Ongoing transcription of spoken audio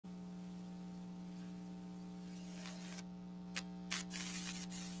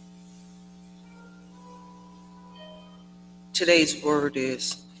Today's word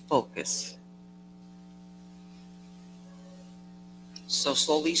is focus. So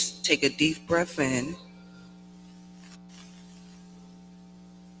slowly take a deep breath in.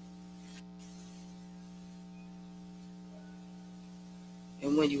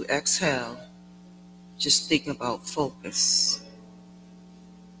 And when you exhale, just think about focus.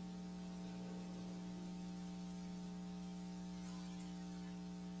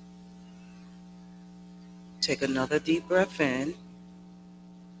 Take another deep breath in.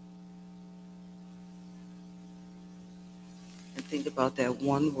 And think about that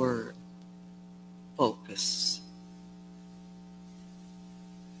one word, focus.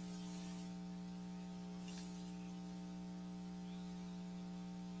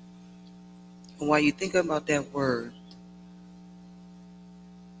 And while you think about that word,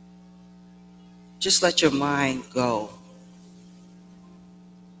 just let your mind go.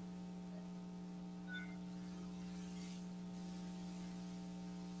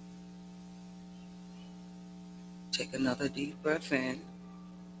 Take another deep breath in.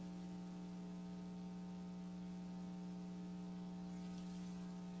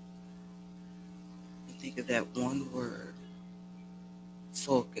 And think of that one word,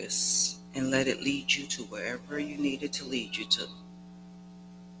 focus, and let it lead you to wherever you need it to lead you to.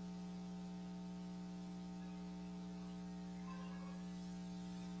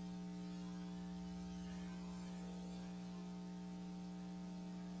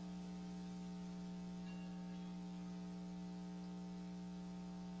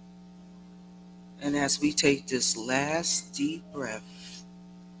 And as we take this last deep breath,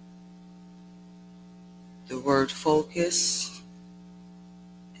 the word focus,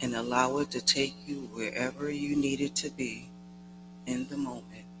 and allow it to take you wherever you need it to be in the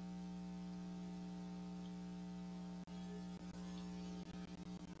moment.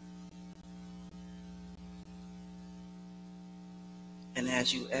 And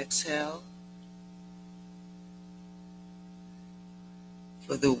as you exhale,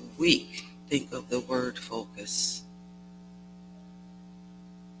 for the week, think of the word focus.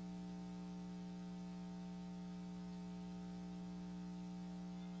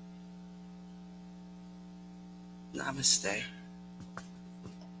 Namaste.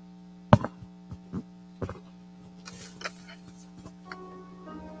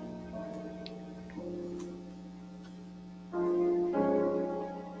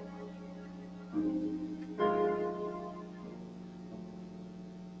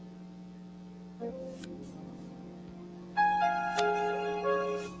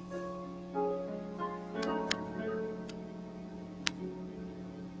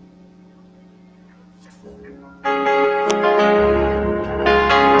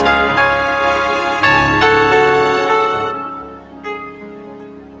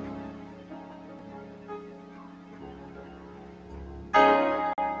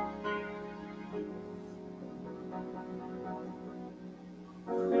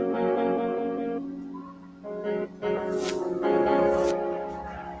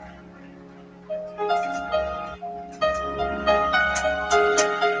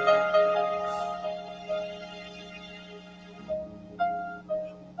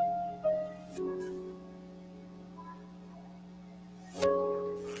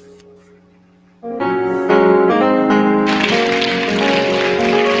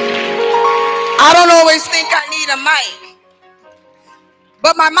 I don't always think I need a mic,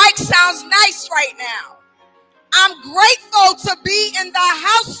 but my mic sounds nice right now. I'm grateful to be in the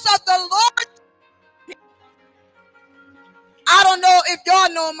house of the Lord. I don't know if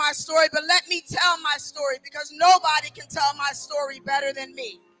y'all know my story, but let me tell my story because nobody can tell my story better than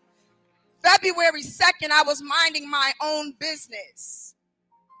me. February 2nd, I was minding my own business.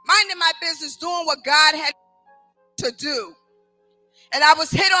 Minding my business, doing what God had to do. And I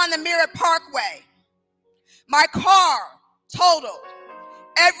was hit on the Merritt Parkway. My car totaled.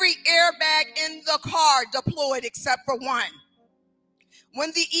 Every airbag in the car deployed except for one.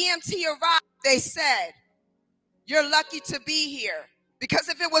 When the EMT arrived, they said, "You're lucky to be here because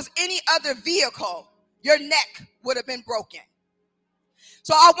if it was any other vehicle, your neck would have been broken."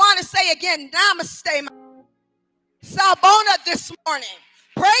 So I want to say again, namaste, Sabona this morning.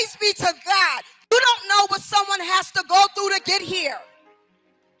 Praise be to God. You don't know what someone has to go through to get here.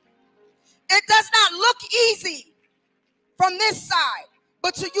 It does not look easy from this side.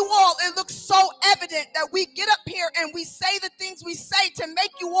 But to you all, it looks so evident that we get up here and we say the things we say to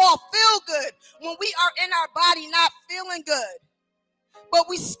make you all feel good when we are in our body not feeling good. But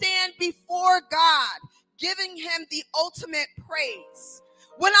we stand before God, giving him the ultimate praise.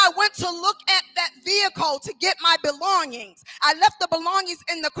 When I went to look at that vehicle to get my belongings, I left the belongings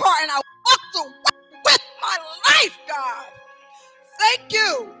in the car and I walked away with my life, God. thank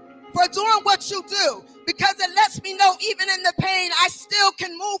you for doing what you do, because it lets me know even in the pain, I still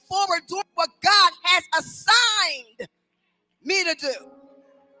can move forward doing what God has assigned me to do.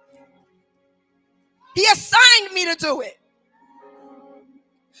 He assigned me to do it.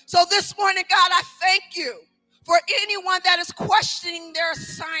 So this morning, God, I thank you for anyone that is questioning their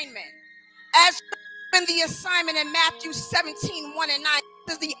assignment. As in the assignment in Mathew 17, 1 and 9,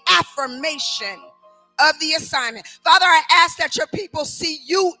 this is the affirmation of the assignment. Father, I ask that your people see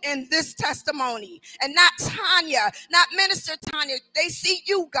you in this testimony, and not Tanya, not Minister Tanya. They see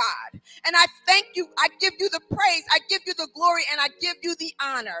you, God. And I thank you. I give you the praise. I give you the glory, and I give you the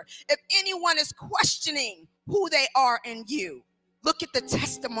honor. If anyone is questioning who they are in you, look at the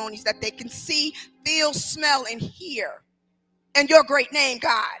testimonies that they can see, feel, smell, and hear. In your great name,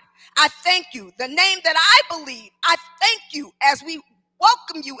 God, I thank you. The name that I believe, I thank you as we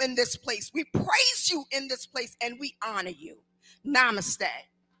welcome you in this place. We praise you in this place, and we honor you. Namaste.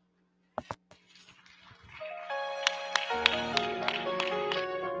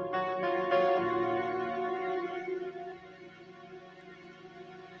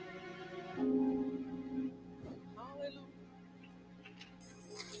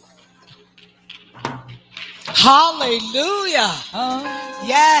 Hallelujah.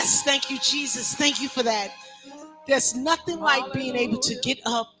 Yes, thank you, Jesus. Thank you for that. There's nothing like being able to get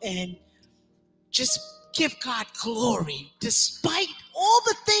up and just give God glory despite all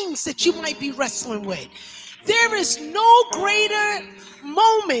the things that you might be wrestling with. There is no greater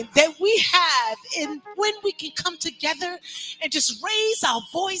moment that we have in when we can come together and just raise our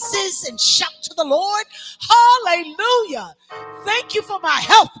voices and shout to the Lord. Hallelujah. Thank you for my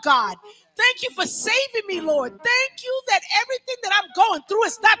health, God. Thank you for saving me, Lord. Thank you that everything that I'm going through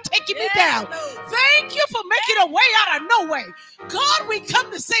is not taking me down. Thank you for making a way out of no way. God, we come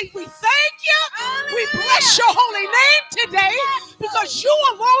to say we thank you. We bless your holy name today because you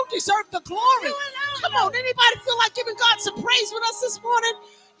alone deserve the glory. Come on, anybody feel like giving God some praise with us this morning?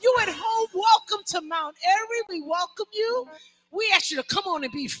 You at home, welcome to Mount Airy. We welcome you. We ask you to come on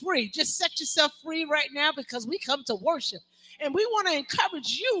and be free. Just set yourself free right now because we come to worship. And we want to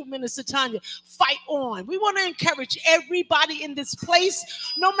encourage you, Minister Tanya, fight on. We want to encourage everybody in this place,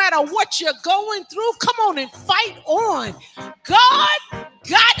 no matter what you're going through, come on and fight on. God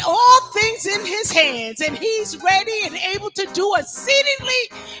got all things in his hands, and he's ready and able to do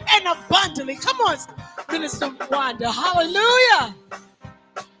exceedingly and abundantly. Come on, Minister Wanda. Hallelujah.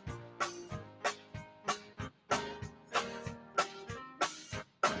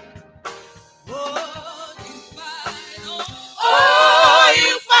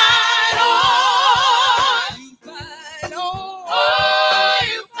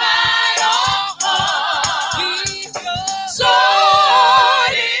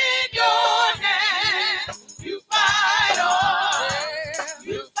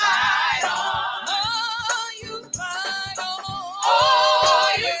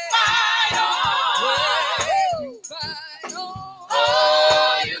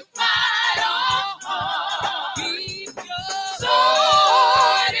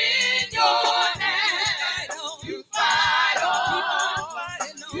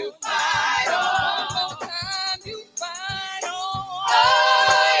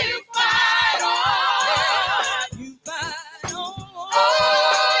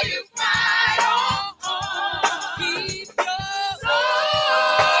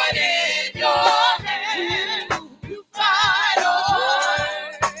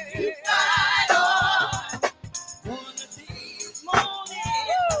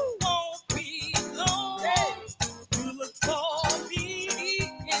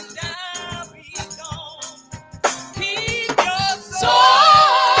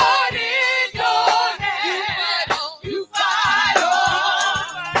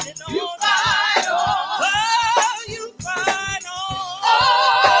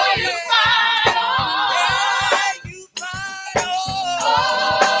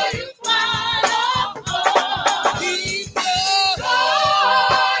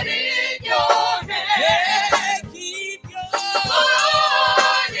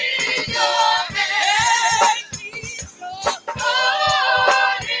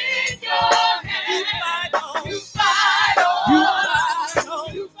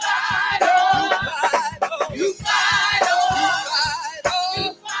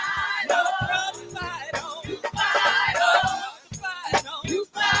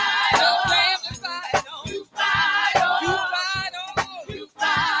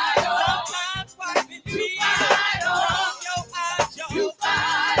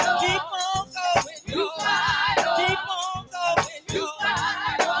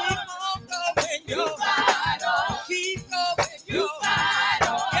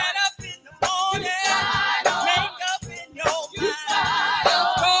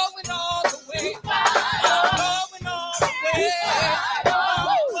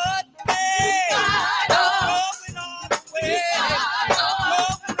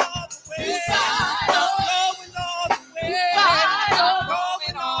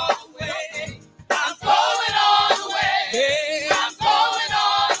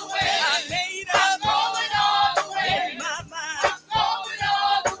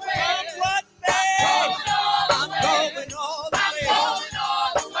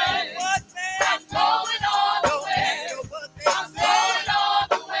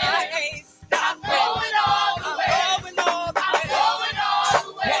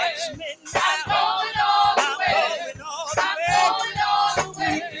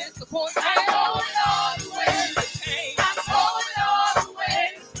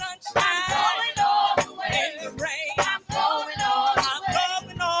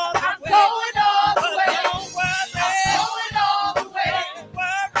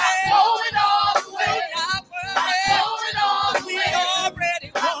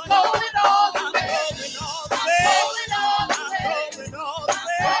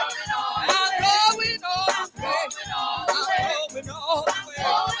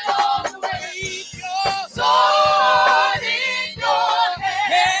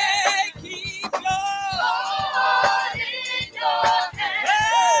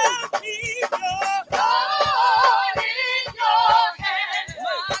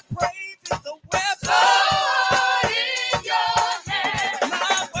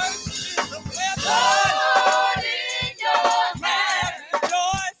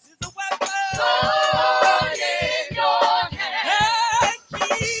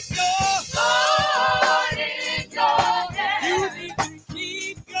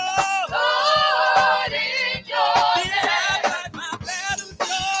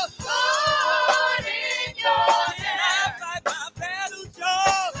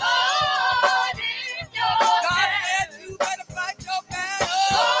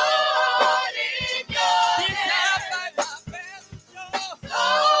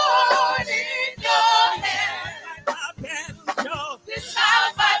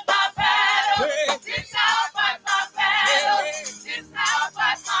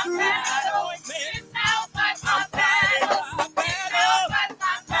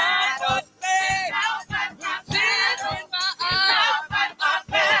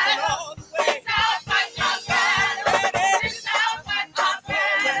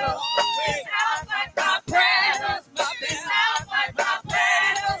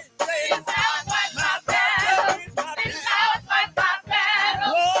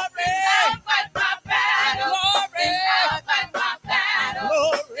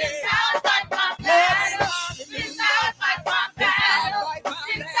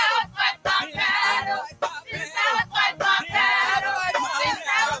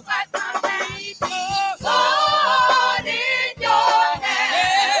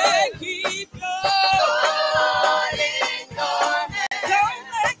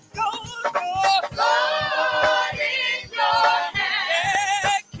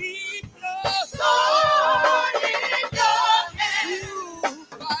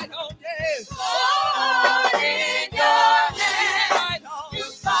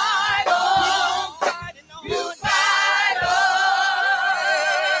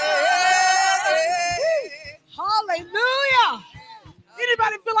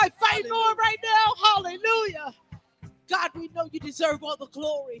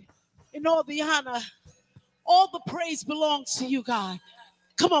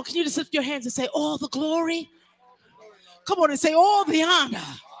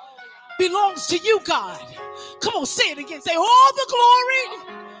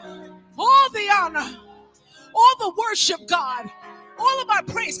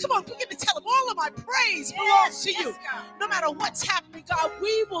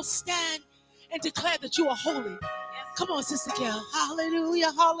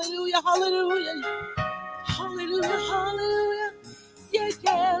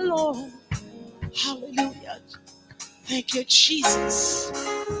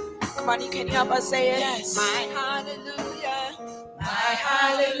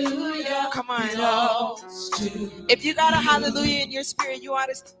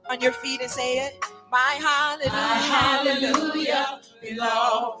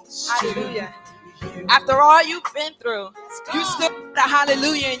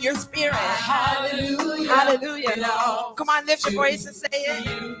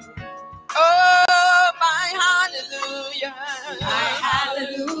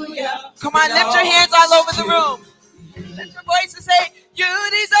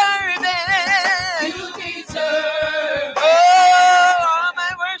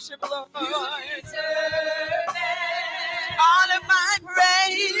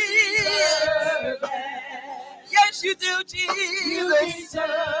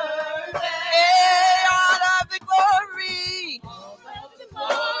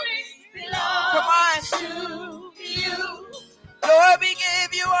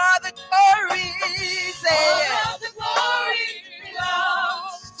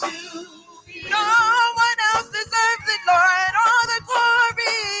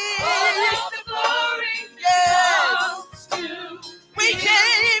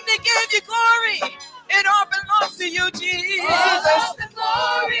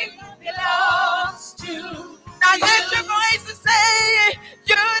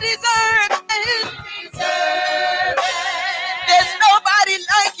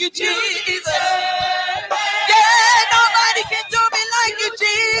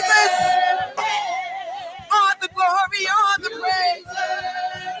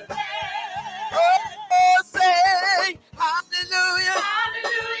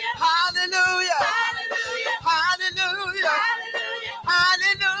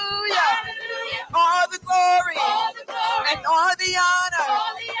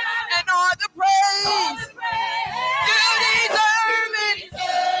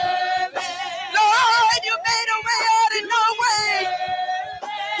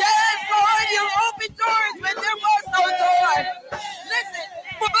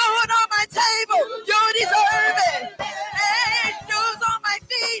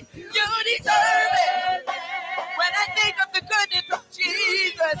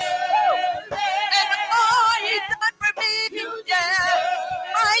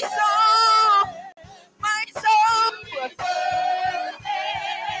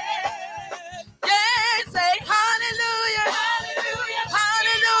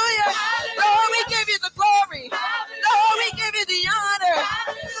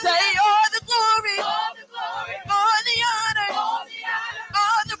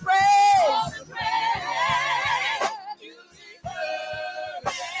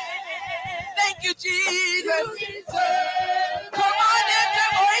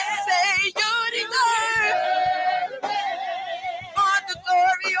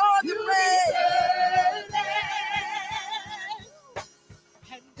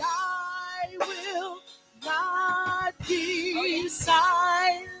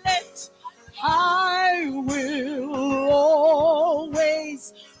 I will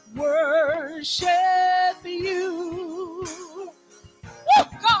always worship you. Oh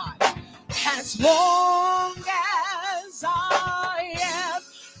God, as long as I am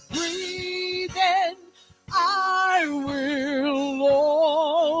breathing, I will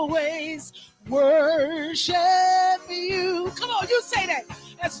always worship you. Come on, you say that.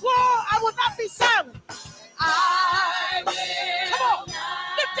 As long I will not be silent. I will. Come on,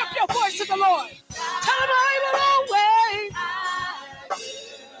 lift up your voice to the Lord. Tell him I will always.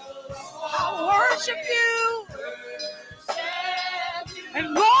 I'll worship you. As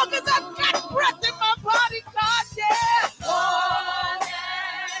long as I've got breath in my body, God, yeah. Long as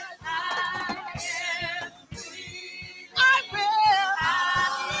I am free, I will.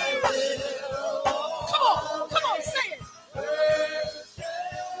 Come on, say it.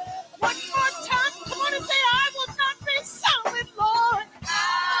 One more time, come on and say, I will not be silent, Lord. I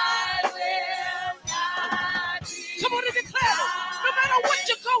will not be. Come on and declare it. No matter what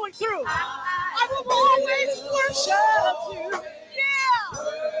you're going through, I will always worship you. Yeah.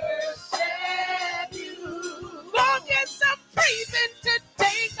 Worship you. Long as I'm breathing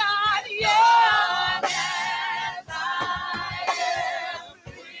today, God, yeah. Long as I am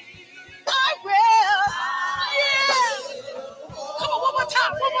free, I will. Yeah. Come on, one more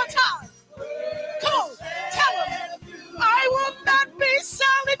time. Come on, tell him. I will not be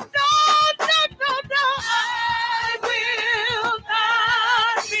silent. No. I will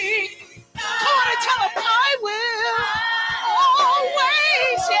not be. Come on and tell him, I will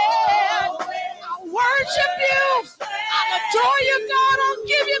always, yeah. I'll worship you. I'll adore you, God. I'll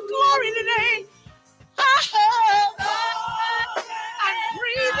give you glory today. I'm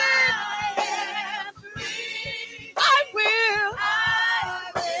breathing. I will.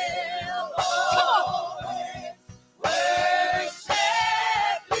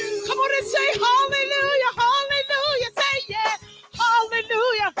 Come on and say hallelujah, hallelujah. Say yeah,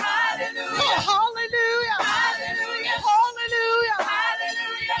 hallelujah, hallelujah, hallelujah, hallelujah, hallelujah,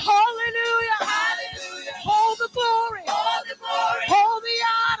 hallelujah, hallelujah. Hold the glory, hold the glory, hold the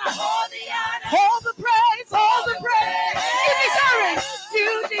honor, hold the honor, hold the praise, hold the praise. You deserve it.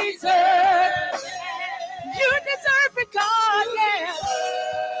 You deserve it. You deserve it, God. Yeah.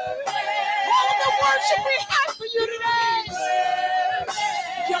 All the worship we have for you today.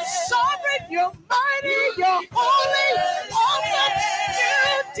 You're sovereign, you're mighty, you're holy, awesome. You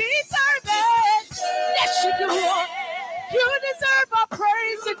deserve it. Yes, you do, Lord. You deserve our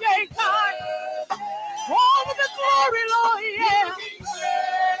praise today, God. All of the glory, Lord, yeah.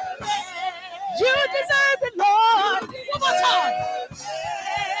 You deserve it, Lord. One more time.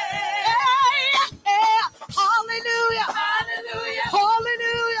 Yeah. Hallelujah. Hallelujah.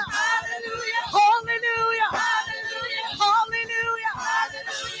 Hallelujah. Hallelujah. Hallelujah. Hallelujah.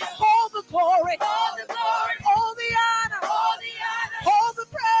 Hallelujah. All the glory. All the glory. All the honor. All the honor. All the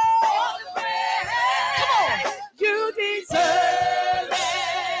praise. All the praise. Come on. You deserve it.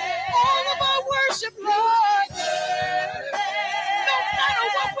 All of our worship, Lord. No matter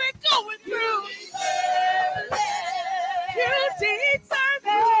what we're going through. You deserve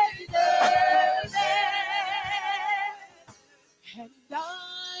it. And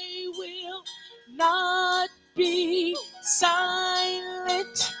I will not be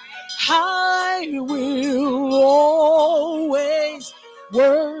silent. I will always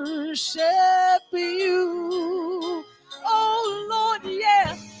worship you. Oh Lord,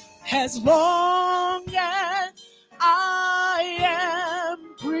 yeah. As long as I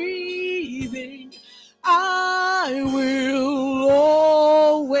am breathing, I will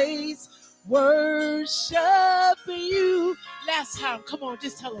always worship you. Last time, come on,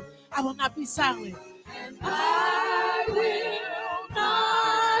 just tell him, I will not be silent. And I will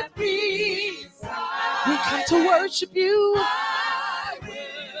not be silent. We come to worship you. I will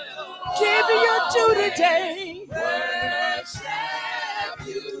give you your due today. Worship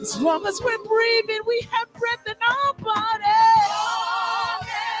you. As long as we're breathing, we have breath in our body. Long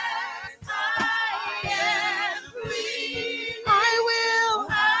as I am free, I will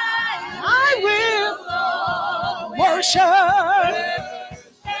worship.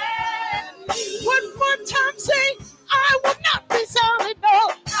 One more time, say, I will not be silent.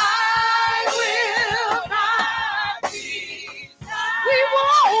 No, I will not be silent. We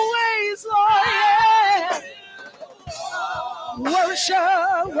will always, Lord, yeah.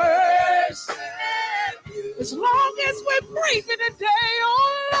 Worship. As long as we're breathing today, oh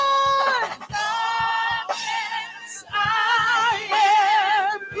Lord. As I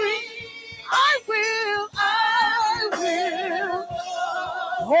am free, I will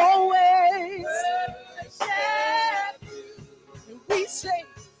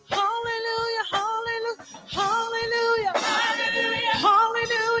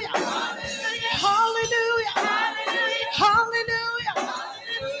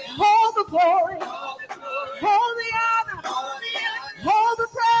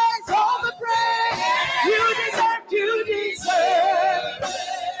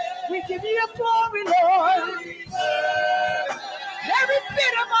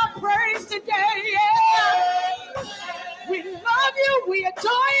We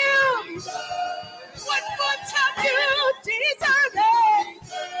adore you. One more time, you deserve it.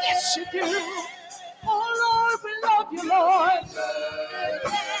 Yes, you do. Oh, Lord, we love you, Lord.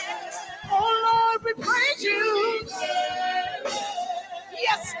 Oh, Lord, we praise you.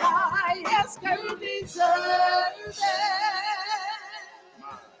 Yes, God, yes, God, you deserve it.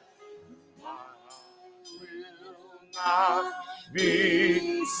 Not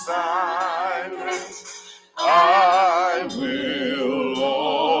be silent. I will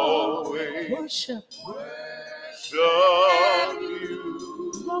always Worship you.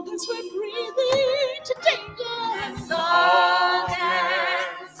 as long as we're breathing today. As long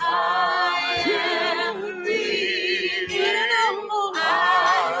as I am breathing,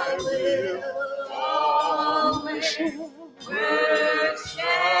 I will always worship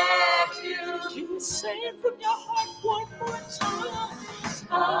you. Can you say it from your heart one more time?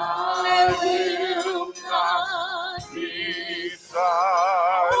 I will not be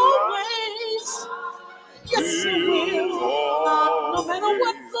silent. Always. Yes, I will. No matter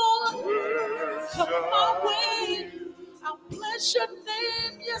what thought come my way, I'll bless your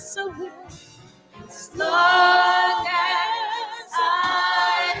name. Yes, I will. As long as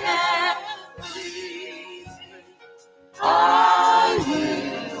I am breathing, I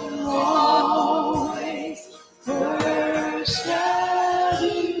will always worship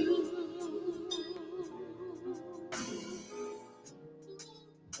you.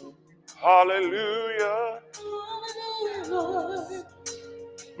 Hallelujah. Lord.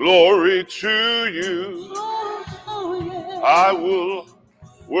 Glory to you. Oh, yeah. I will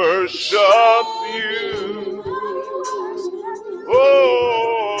worship you.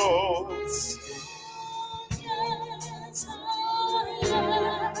 Oh, as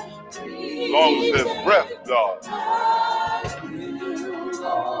long as there's breath, God. I will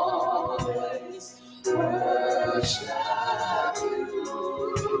always worship you.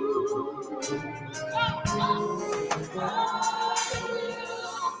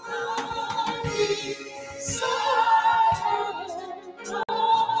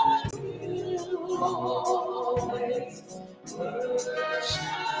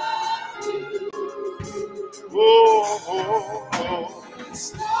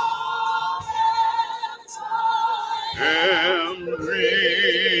 Am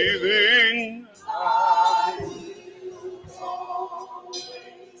breathing.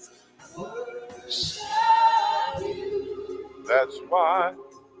 That's why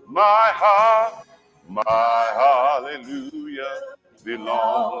my hallelujah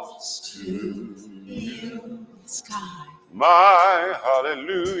belongs to you. Sky. My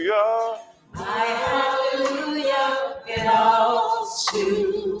hallelujah. My hallelujah belongs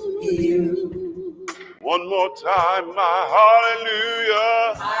to you. One more time, my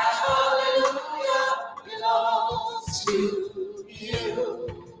hallelujah. My hallelujah belongs to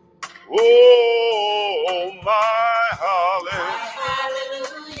you. Oh, my My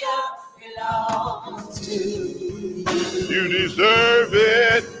hallelujah. hallelujah belongs to you. You deserve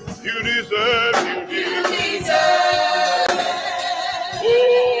it. You deserve it. You deserve it.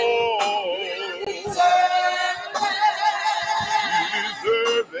 Oh, You deserve you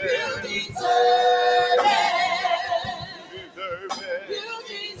deserve it. it. You deserve You deserve it. it.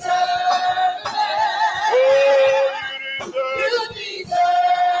 You deserve Oh, it. you deserve You it.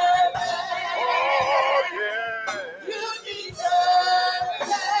 deserve Oh, it. yeah. You deserve it.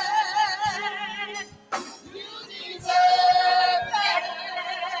 You deserve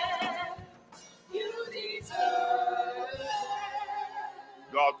it. You deserve it.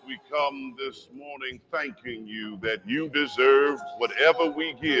 God, we come this morning thanking you that you deserve whatever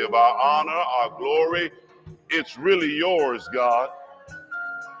we give, our honor, our glory. It's really yours, God.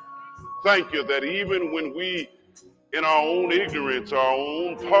 Thank you that even when we, in our own ignorance, our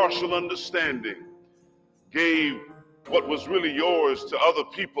own partial understanding, gave what was really yours to other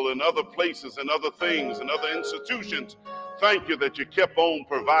people in other places and other things and other institutions, thank you that you kept on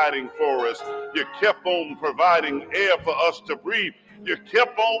providing for us. You kept on providing air for us to breathe. You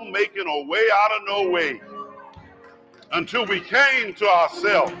kept on making a way out of no way until we came to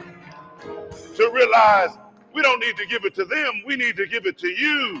ourselves to realize we don't need to give it to them. We need to give it to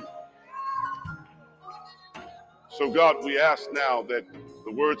you. So God, we ask now that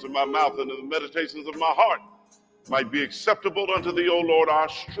the words of my mouth and the meditations of my heart might be acceptable unto thee, O Lord, our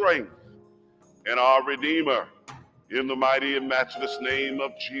strength and our Redeemer. In the mighty and matchless name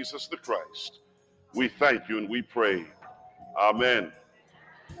of Jesus the Christ, we thank you and we pray. Amen.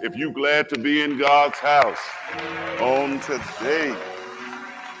 If you're glad to be in God's house on today,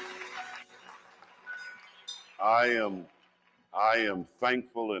 I am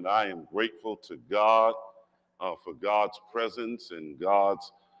thankful and I am grateful to God for God's presence and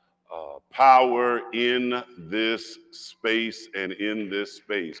God's power in this space and in this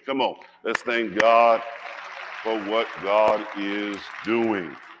space. Come on, let's thank God for what God is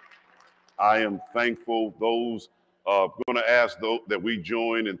doing. I am thankful. Those going to ask those that we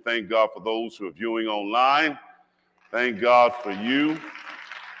join and thank God for those who are viewing online. Thank God for you.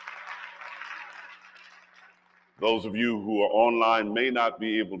 Those of you who are online may not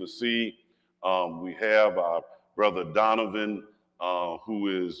be able to see. We have our brother Donovan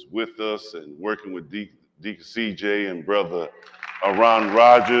who is with us and working with Deacon CJ and brother Ron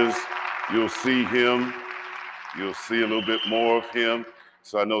Rogers. You'll see him. You'll see a little bit more of him.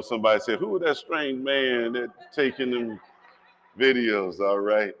 So I know somebody said, who is that strange man that taking them videos? All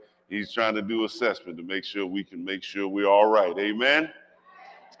right. He's trying to do assessment to make sure we can make sure we're all right. Amen.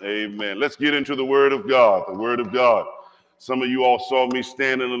 Amen. Let's get into the word of God. The word of God. Some of you all saw me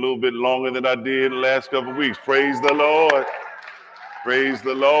standing a little bit longer than I did the last couple of weeks. Praise the Lord. Praise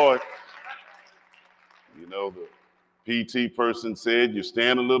the Lord. You know, the PT person said, you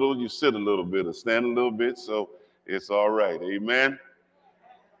stand a little, you sit a little bit, or stand a little bit, so it's all right. Amen.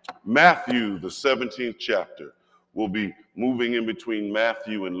 Mathew, the 17th chapter. We'll be moving in between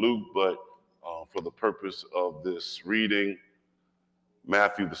Matthew and Luke, but for the purpose of this reading,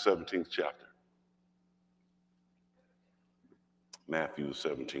 Matthew, the 17th chapter. Matthew, the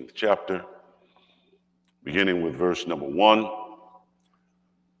 17th chapter, beginning with verse number 1.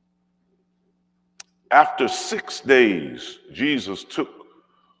 After 6 days, Jesus took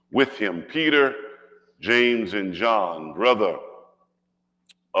with him Peter, James, and John, brother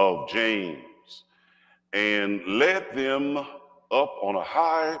of James, and led them up on a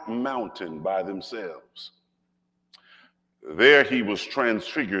high mountain by themselves. There he was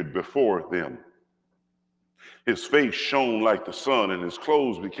transfigured before them. His face shone like the sun, and his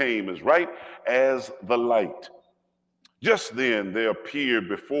clothes became as bright as the light. Just then there appeared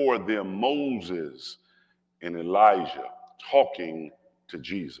before them Moses and Elijah talking to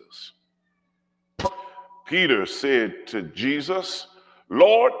Jesus. Peter said to Jesus,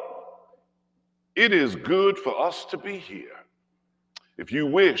 Lord, it is good for us to be here. If you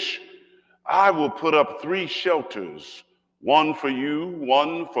wish, I will put up 3 shelters, one for you,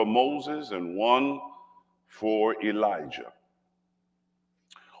 one for Moses, and one for Elijah.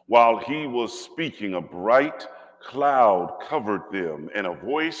 While he was speaking, a bright cloud covered them, and a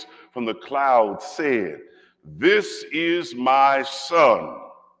voice from the cloud said, This is my son,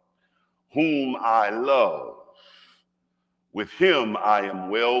 whom I love. With him I am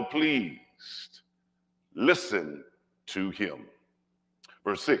well pleased. Listen to him.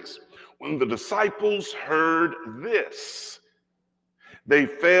 Verse 6, when the disciples heard this, they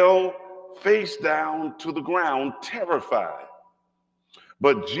fell face down to the ground, terrified.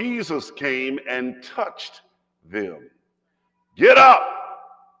 But Jesus came and touched them. Get up,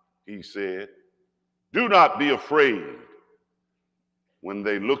 he said. Do not be afraid. When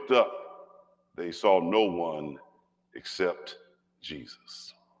they looked up, they saw no one except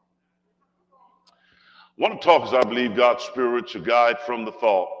Jesus. I want to talk, as I believe God's Spirit should guide from the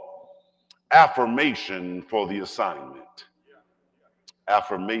thought, affirmation for the assignment.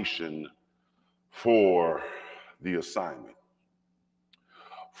 Affirmation for the assignment.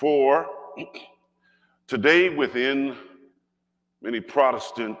 For today, within many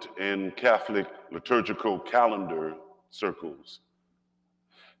Protestant and Catholic liturgical calendar circles,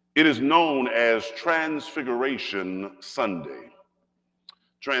 it is known as Transfiguration Sunday.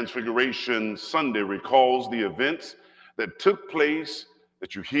 Transfiguration Sunday recalls the events that took place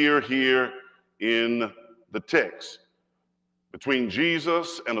that you hear here in the text between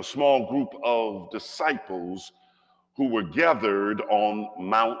Jesus and a small group of disciples who were gathered on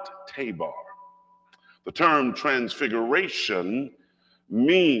Mount Tabor. The term transfiguration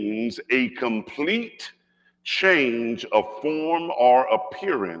means a complete change of form or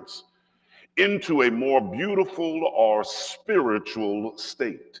appearance into a more beautiful or spiritual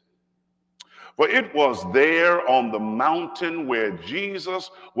state. For it was there on the mountain where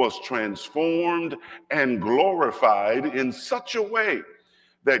Jesus was transformed and glorified in such a way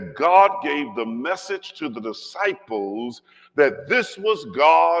that God gave the message to the disciples that this was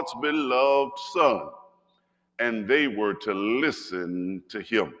God's beloved Son, and they were to listen to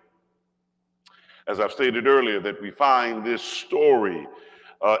him. As I've stated earlier, that we find this story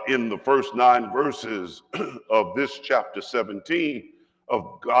in the first 9 verses of this chapter 17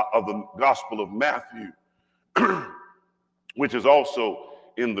 of the Gospel of Matthew, which is also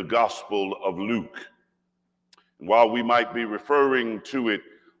in the Gospel of Luke. And while we might be referring to it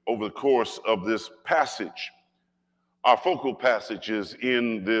over the course of this passage, our focal passage is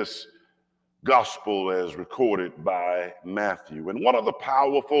in this gospel as recorded by Mathew. And one of the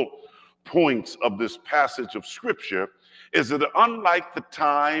powerful points of this passage of scripture is that unlike the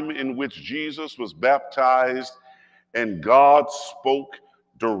time in which Jesus was baptized and God spoke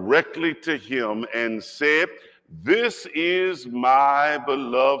directly to him and said, "This is my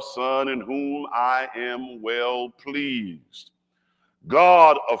beloved Son in whom I am well pleased,"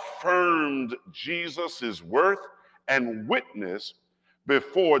 God affirmed Jesus' worth and witness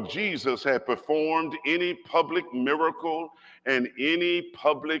before Jesus had performed any public miracle and any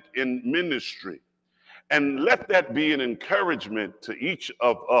public ministry. And let that be an encouragement to each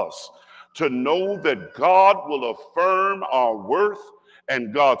of us to know that God will affirm our worth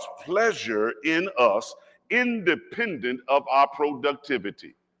and God's pleasure in us independent of our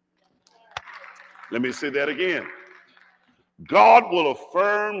productivity. Let me say that again. God will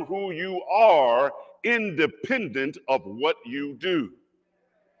affirm who you are independent of what you do,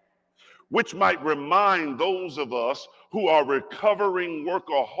 which might remind those of us who are recovering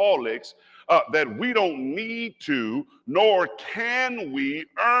workaholics that we don't need to, nor can we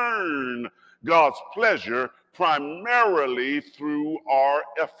earn God's pleasure primarily through our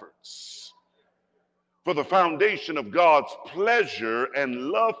efforts. For the foundation of God's pleasure and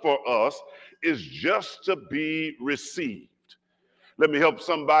love for us is just to be received. Let me help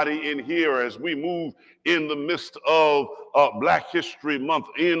somebody in here as we move in the midst of Black History Month,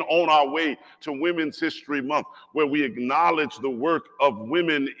 on our way to Women's History Month, where we acknowledge the work of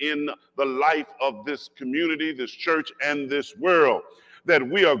women in the life of this community, this church, and this world. That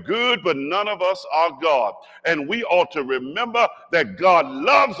we are good, but none of us are God. And we ought to remember that God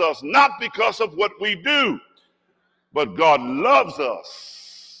loves us not because of what we do, but God loves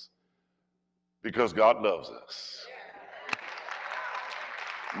us because God loves us.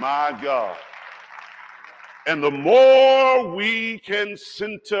 My God. And the more we can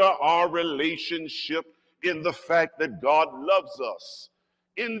center our relationship in the fact that God loves us,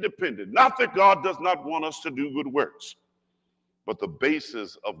 independent, not that God does not want us to do good works, but the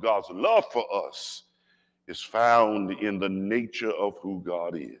basis of God's love for us is found in the nature of who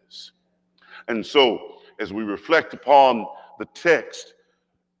God is. And so, as we reflect upon the text,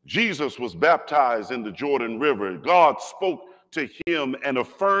 Jesus was baptized in the Jordan River. God spoke to him and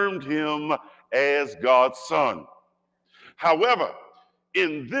affirmed him as God's son. However,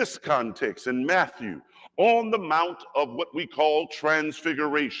 in this context, in Matthew, on the Mount of what we call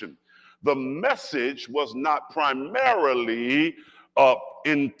Transfiguration, the message was not primarily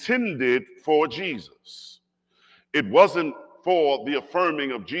intended for Jesus. It wasn't for the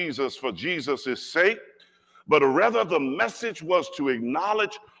affirming of Jesus for Jesus' sake, but rather the message was to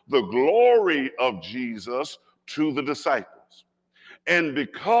acknowledge the glory of Jesus to the disciples. And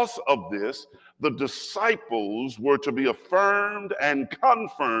because of this, the disciples were to be affirmed and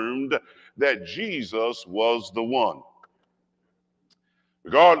confirmed that Jesus was the one.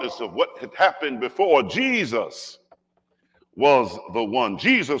 Regardless of what had happened before, Jesus was the one.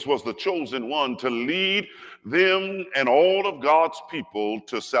 Jesus was the chosen one to lead them and all of God's people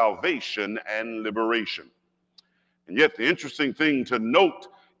to salvation and liberation. And yet the interesting thing to note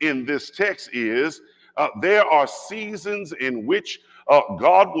in this text is there are seasons in which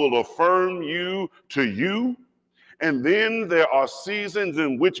God will affirm you to you, and then there are seasons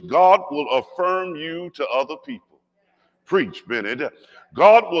in which God will affirm you to other people. Preach, Bennett.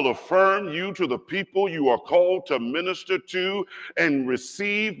 God will affirm you to the people you are called to minister to and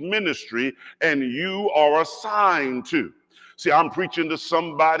receive ministry, and you are assigned to. See, I'm preaching to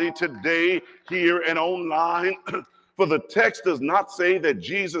somebody today here and online. For the text does not say that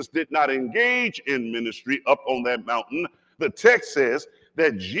Jesus did not engage in ministry up on that mountain. The text says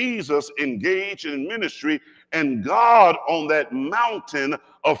that Jesus engaged in ministry, and God on that mountain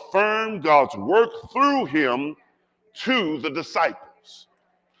affirmed God's work through him to the disciples.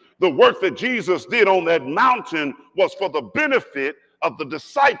 The work that Jesus did on that mountain was for the benefit of the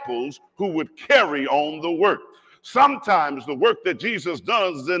disciples who would carry on the work. Sometimes the work that Jesus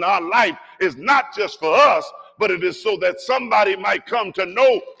does in our life is not just for us, but it is so that somebody might come to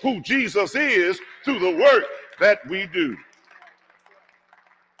know who Jesus is through the work that we do.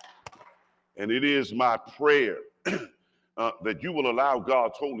 And it is my prayer that you will allow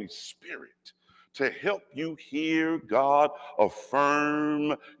God's Holy Spirit to help you hear God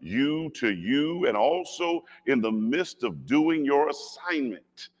affirm you to you, and also in the midst of doing your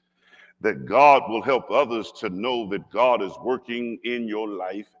assignment, that God will help others to know that God is working in your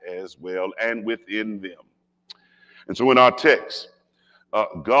life as well and within them. And so in our text,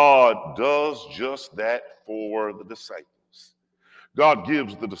 God does just that for the disciples. God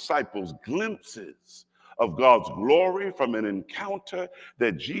gives the disciples glimpses of God's glory from an encounter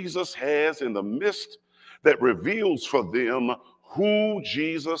that Jesus has in the midst that reveals for them who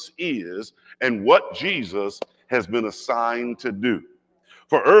Jesus is and what Jesus has been assigned to do.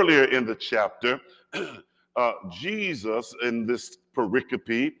 For earlier in the chapter, Jesus, in this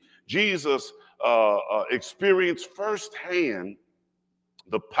pericope, Jesus experienced firsthand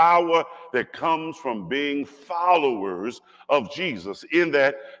the power that comes from being followers of Jesus, in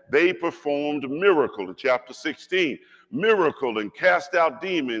that they performed miracle in chapter 16, miracle and cast out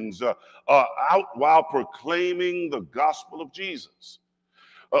demons out while proclaiming the gospel of Jesus.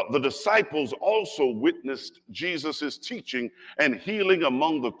 The disciples also witnessed Jesus' teaching and healing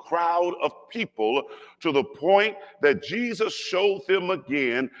among the crowd of people, to the point that Jesus showed them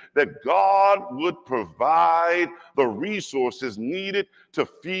again that God would provide the resources needed to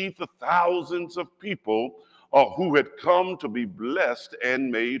feed the thousands of people who had come to be blessed and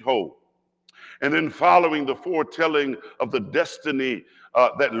made whole. And then following the foretelling of the destiny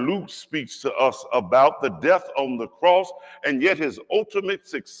that Luke speaks to us about, the death on the cross, and yet his ultimate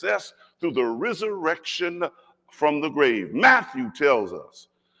success through the resurrection from the grave. Matthew tells us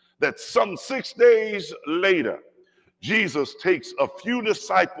that some 6 days later, Jesus takes a few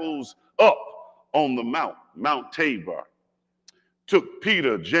disciples up on the Mount Tabor, took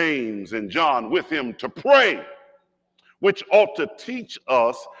Peter, James, and John with him to pray, which ought to teach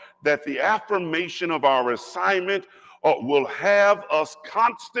us that the affirmation of our assignment will have us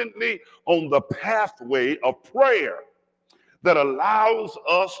constantly on the pathway of prayer that allows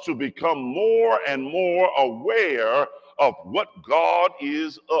us to become more and more aware of what God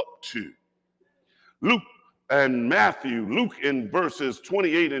is up to. Luke and Mathew, Luke in verses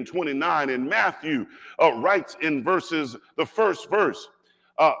 28 and 29, and Mathew writes in the first verse,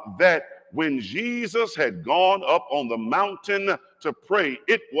 that when Jesus had gone up on the mountain to pray,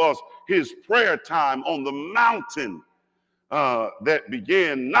 it was his prayer time on the mountain that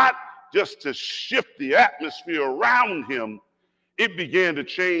began not just to shift the atmosphere around him, it began to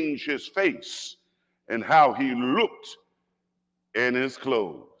change his face and how he looked in his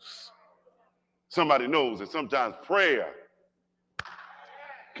clothes. Somebody knows that sometimes prayer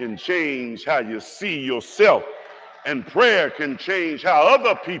can change how you see yourself, and prayer can change how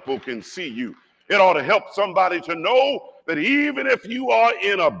other people can see you. It ought to help somebody to know that even if you are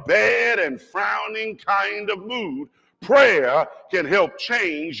in a bad and frowning kind of mood, prayer can help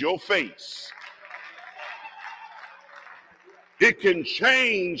change your face. It can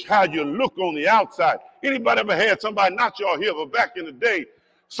change how you look on the outside. Anybody ever had somebody, not y'all here, but back in the day,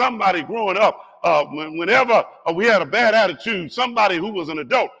 somebody growing up, whenever we had a bad attitude, somebody who was an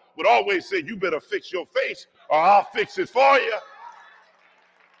adult would always say, you better fix your face or I'll fix it for you.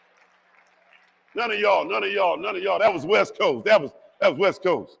 None of y'all. That was West Coast. That was West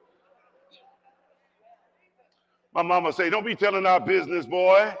Coast. My mama say, don't be telling our business,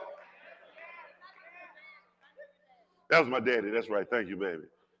 boy. That was my daddy. That's right. Thank you, baby.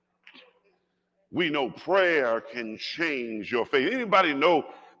 We know prayer can change your faith. Anybody know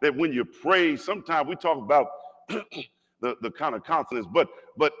that when you pray, sometimes we talk about the kind of consonants, but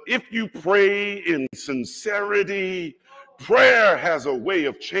if you pray in sincerity, prayer has a way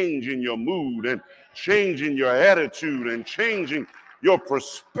of changing your mood and changing your attitude and changing your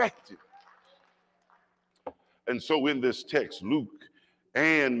perspective. And so in this text, Luke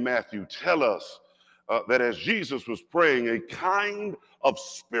and Matthew tell us that as Jesus was praying, a kind of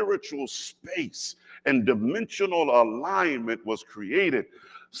spiritual space and dimensional alignment was created,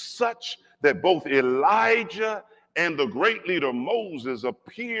 such that both Elijah and the great leader Moses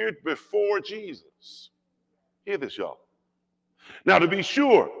appeared before Jesus. Hear this, y'all. Now, to be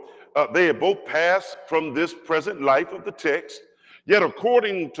sure, they had both passed from this present life of the text, yet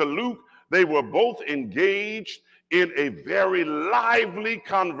according to Luke, they were both engaged in a very lively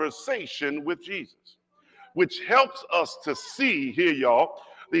conversation with Jesus, which helps us to see, here y'all,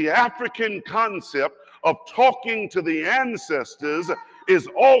 the African concept of talking to the ancestors is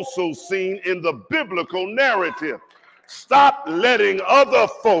also seen in the biblical narrative. Stop letting other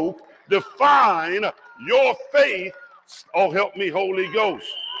folk define your faith. Oh, help me, Holy Ghost.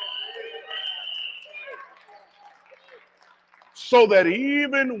 So that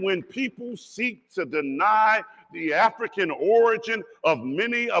even when people seek to deny the African origin of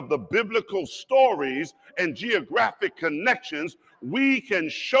many of the biblical stories and geographic connections, we can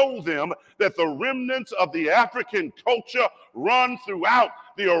show them that the remnants of the African culture run throughout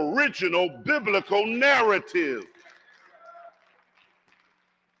the original biblical narrative.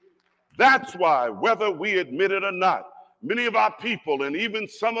 That's why, whether we admit it or not, many of our people and even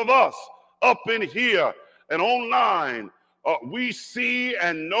some of us up in here and online we see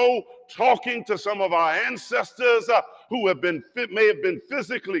and know, talking to some of our ancestors who may have been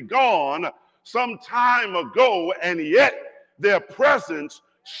physically gone some time ago, and yet their presence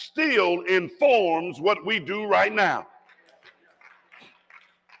still informs what we do right now.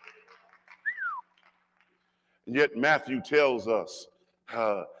 And yet Matthew tells us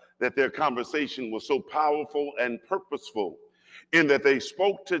that their conversation was so powerful and purposeful in that they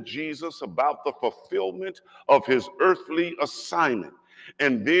spoke to Jesus about the fulfillment of his earthly assignment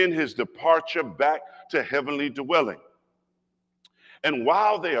and then his departure back to heavenly dwelling. And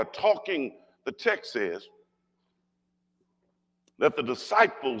while they are talking, the text says that the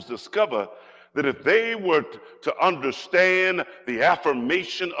disciples discover that if they were to understand the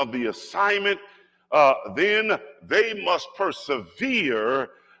affirmation of the assignment, then they must persevere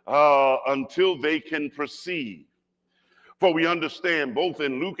until they can proceed. For we understand both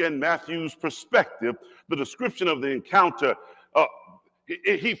in Luke and Matthew's perspective, the description of the encounter,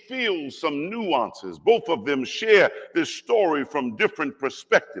 he feels some nuances. Both of them share this story from different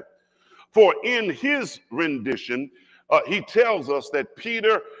perspectives. For in his rendition, he tells us that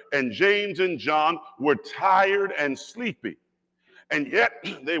Peter and James and John were tired and sleepy, and yet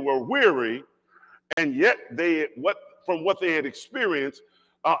they were weary, and yet from what they had experienced,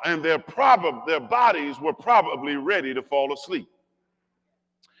 and their bodies were probably ready to fall asleep.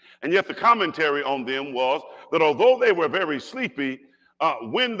 And yet the commentary on them was that although they were very sleepy,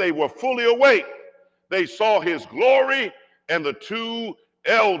 when they were fully awake, they saw his glory and the two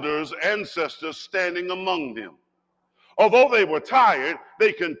elders, ancestors, standing among them. Although they were tired,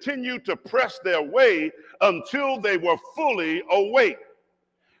 they continued to press their way until they were fully awake.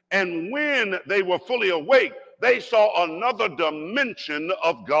 And when they were fully awake, they saw another dimension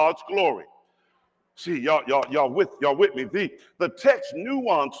of God's glory. See, y'all with me. The text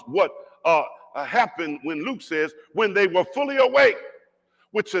nuanced what happened when Luke says when they were fully awake,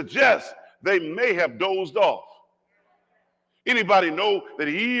 which suggests they may have dozed off. Anybody know that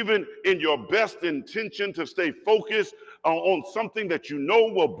even in your best intention to stay focused on something that you know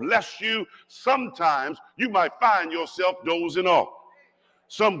will bless you, sometimes you might find yourself dozing off.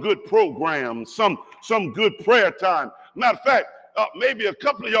 Some good program, some good prayer time. Matter of fact, maybe a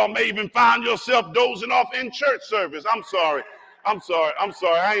couple of y'all may even find yourself dozing off in church service. I'm sorry.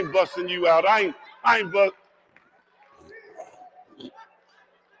 I ain't busting you out. I ain't bust.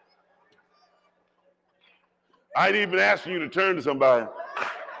 I ain't even asking you to turn to somebody.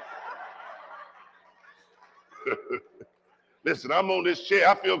 Listen, I'm on this chair.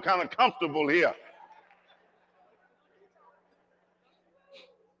 I feel kind of comfortable here.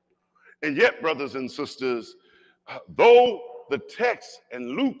 And yet, brothers and sisters, though the text, and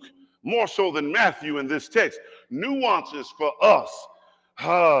Luke more so than Matthew in this text, nuances for us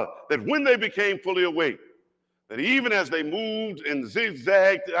that when they became fully awake, that even as they moved and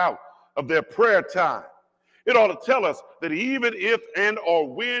zigzagged out of their prayer time, it ought to tell us that even if and or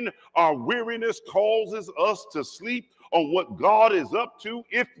when our weariness causes us to sleep on what God is up to,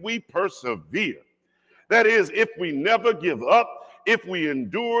 if we persevere, that is, if we never give up, if we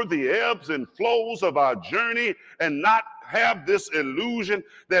endure the ebbs and flows of our journey and not have this illusion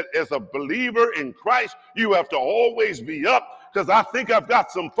that as a believer in Christ, you have to always be up, because I think I've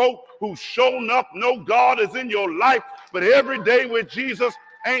got some folk who shown up know God is in your life, but every day with Jesus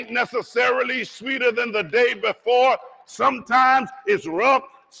ain't necessarily sweeter than the day before. Sometimes it's rough,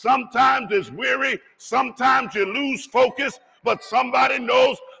 sometimes it's weary, sometimes you lose focus, but somebody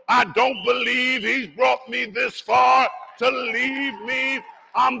knows I don't believe he's brought me this far to leave me.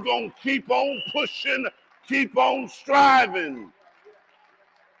 I'm going to keep on pushing, keep on striving.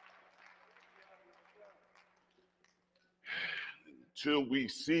 Until we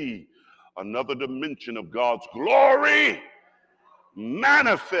see another dimension of God's glory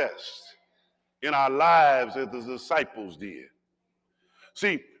manifest in our lives as the disciples did.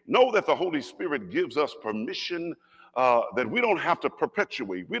 See, know that the Holy Spirit gives us permission that we don't have to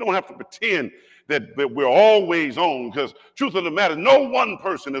perpetuate. We don't have to pretend that we're always on, because truth of the matter, no one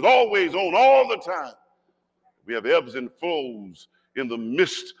person is always on all the time. We have ebbs and flows in the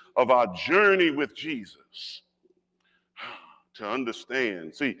midst of our journey with Jesus. To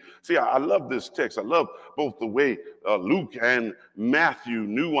understand. See, I love this text. I love both the way Luke and Matthew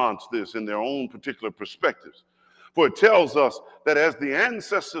nuance this in their own particular perspectives. For it tells us that as the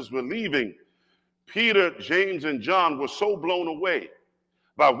ancestors were leaving, Peter, James, and John were so blown away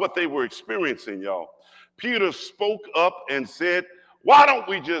by what they were experiencing, y'all. Peter spoke up and said, why don't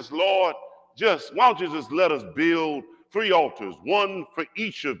you just let us build 3 altars, one for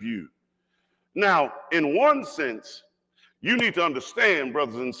each of you? Now, in one sense, you need to understand,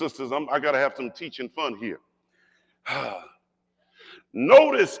 brothers and sisters, I got to have some teaching fun here.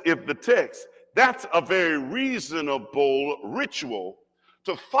 Notice if the text, that's a very reasonable ritual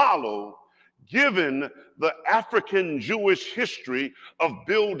to follow given the African Jewish history of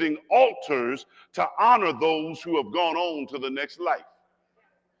building altars to honor those who have gone on to the next life.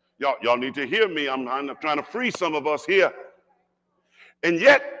 Y'all need to hear me. I'm trying to free some of us here. And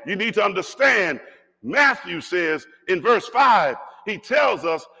yet, you need to understand, Matthew says in verse 5, he tells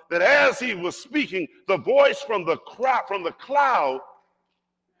us that as he was speaking, the voice from the cloud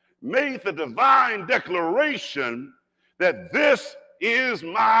made the divine declaration that this is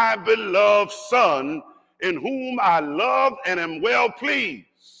my beloved Son, in whom I love and am well pleased.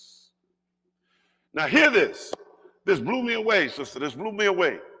 Now hear this. This blew me away, sister. This blew me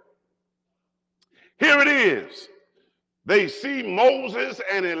away. Here it is. They see Moses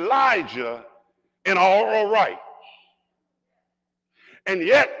and Elijah and are all right. And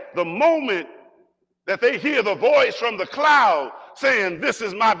yet, the moment that they hear the voice from the cloud saying, this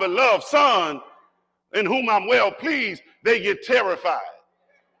is my beloved Son, in whom I'm well pleased, they get terrified.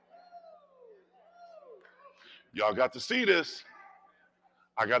 Y'all got to see this.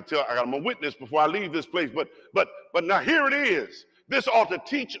 I'm a witness before I leave this place. But now here it is. This ought to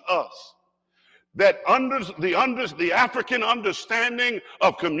teach us that the African understanding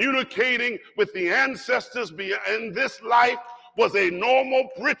of communicating with the ancestors in this life was a normal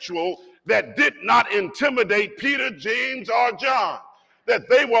ritual that did not intimidate Peter, James, or John. That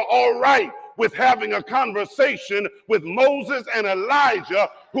they were all right with having a conversation with Moses and Elijah,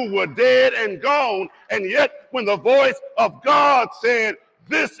 who were dead and gone. And yet, when the voice of God said,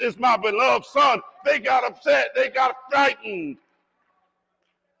 this is my beloved Son, they got upset, they got frightened.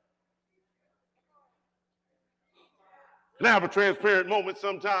 Can I have a transparent moment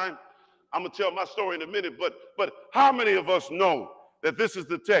sometime? I'm going to tell my story in a minute, but how many of us know that this is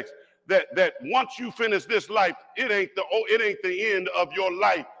the text, that once you finish this life, it ain't the end of your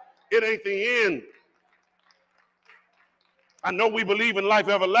life. It ain't the end. I know we believe in life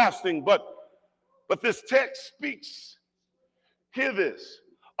everlasting, but this text speaks, hear this,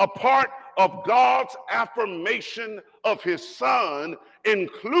 a part of God's affirmation of his Son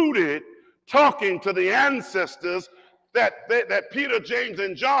included talking to the ancestors that Peter, James,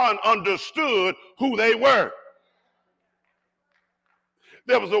 and John understood who they were.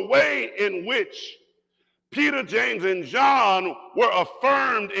 There was a way in which Peter, James, and John were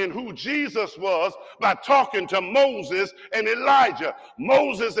affirmed in who Jesus was by talking to Moses and Elijah.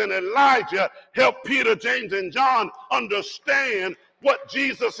 Moses and Elijah helped Peter, James, and John understand what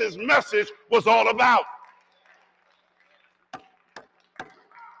Jesus' message was all about.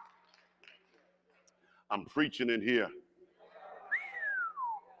 I'm preaching in here.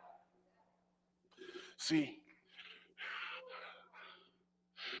 See,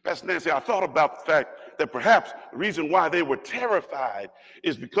 Pastor Nancy, I thought about the fact that perhaps the reason why they were terrified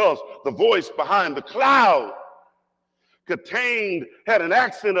is because the voice behind the cloud had an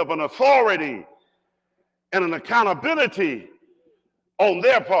accent of an authority and an accountability on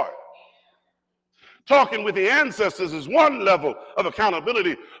their part. Talking with the ancestors is one level of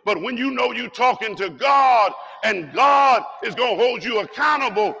accountability, but when you know you're talking to God and God is going to hold you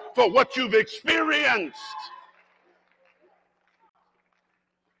accountable for what you've experienced.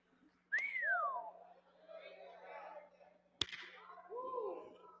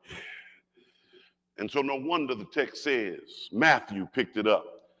 And so no wonder the text says, Mathew picked it up,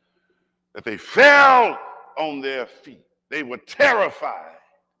 that they fell on their feet. They were terrified.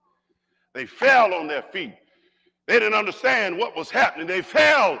 They fell on their feet. They didn't understand what was happening. They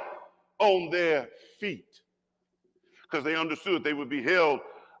fell on their feet because they understood they would be held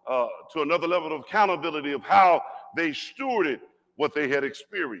to another level of accountability of how they stewarded what they had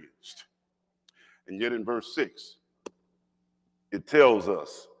experienced. And yet in verse 6, it tells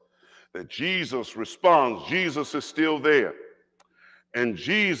us that Jesus responds. Jesus is still there. And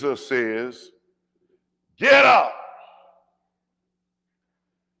Jesus says, get up.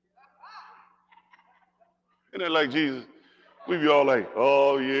 Isn't that like Jesus? We be all like,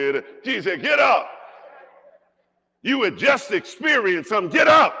 oh yeah. Jesus said, get up. You had just experienced something. Get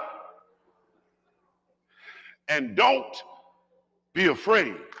up. And don't be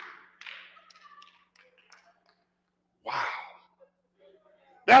afraid. Wow.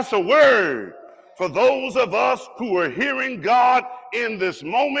 That's a word for those of us who are hearing God in this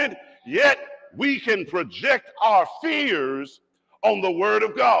moment, yet we can project our fears on the word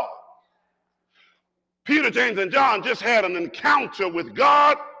of God. Peter, James, and John just had an encounter with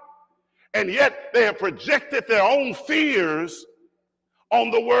God, and yet they have projected their own fears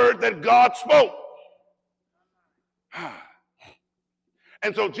on the word that God spoke.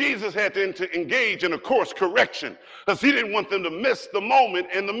 And so Jesus had to engage in a course correction because he didn't want them to miss the moment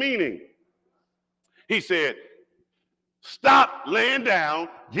and the meaning. He said, stop laying down,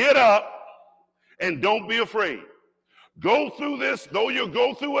 get up, and don't be afraid. Go through this, though you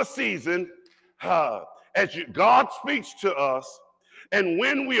go through a season, God speaks to us. And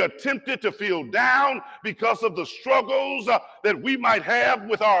when we are tempted to feel down because of the struggles that we might have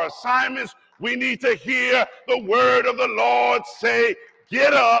with our assignments, we need to hear the word of the Lord say,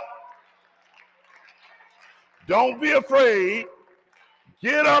 get up. Don't be afraid.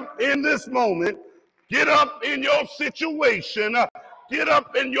 Get up in this moment. Get up in your situation. Get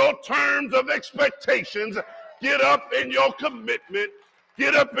up in your terms of expectations. Get up in your commitment.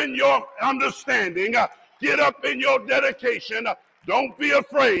 Get up in your understanding. Get up in your dedication. Don't be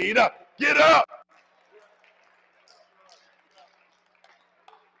afraid. Get up.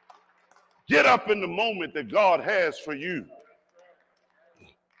 Get up in the moment that God has for you.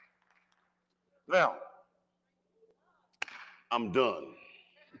 Now, I'm done.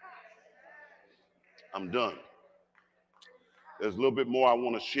 I'm done. There's a little bit more I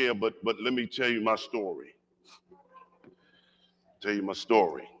want to share, but let me tell you my story. A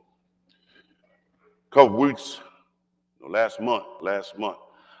couple weeks, last month,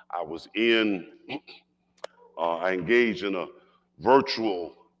 I was I engaged in a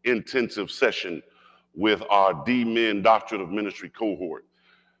virtual intensive session with our D-Men Doctorate of Ministry cohort.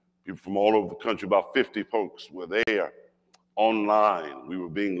 People from all over the country, about 50 folks were there online. We were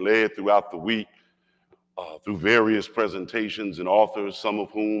being led throughout the week through various presentations and authors, some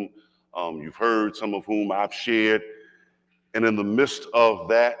of whom you've heard, some of whom I've shared. And in the midst of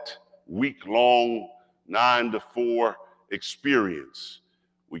that week-long 9 to 4 experience,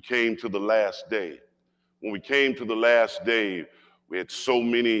 we came to the last day. When we came to the last day, we had so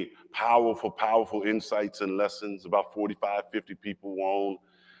many powerful insights and lessons. About 45, 50 people were on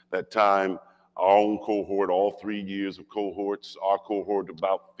that time. Our own cohort, all 3 years of cohorts, our cohort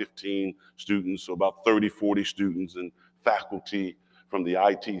about 15 students, so about 30, 40 students and faculty from the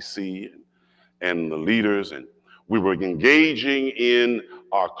ITC and the leaders. And we were engaging in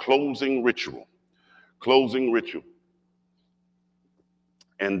our closing ritual.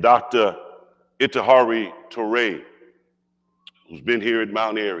 And Dr. Itahari Torre, who's been here at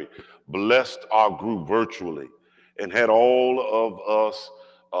Mount Airy, blessed our group virtually and had all of us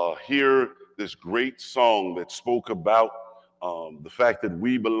hear this great song that spoke about the fact that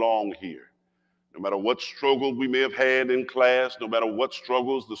we belong here. No matter what struggle we may have had in class, no matter what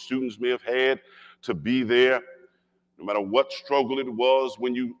struggles the students may have had to be there, no matter what struggle it was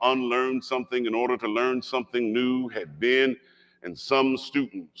when you unlearned something in order to learn something new had been, and some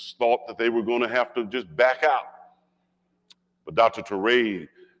students thought that they were going to have to just back out. But Dr. Torre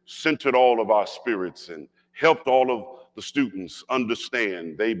centered all of our spirits and helped all of the students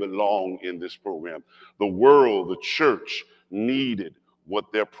understand they belong in this program. The world, the church needed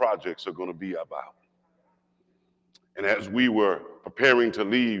what their projects are going to be about. And as we were preparing to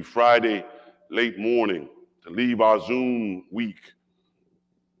leave Friday late morning, to leave our Zoom week,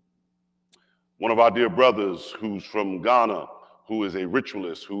 one of our dear brothers who's from Ghana, who is a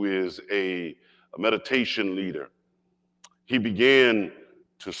ritualist, who is a meditation leader, he began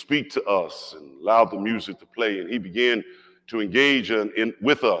to speak to us and allowed the music to play, and he began to engage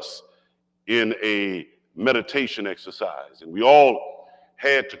with us in a meditation exercise. And we all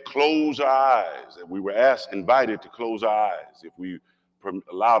had to close our eyes, and we were invited to close our eyes if we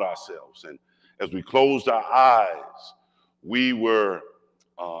allowed ourselves. And as we closed our eyes, we were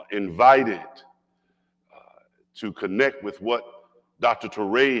invited to connect with what Dr.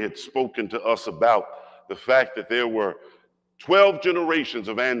 Torre had spoken to us about, the fact that there were 12 generations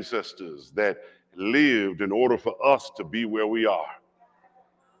of ancestors that lived in order for us to be where we are.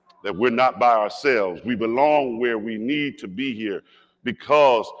 That we're not by ourselves. We belong where we need to be here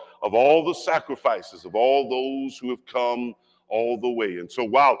because of all the sacrifices of all those who have come all the way. And so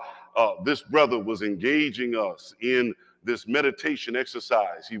while this brother was engaging us in this meditation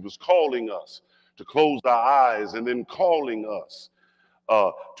exercise, he was calling us to close our eyes and then calling us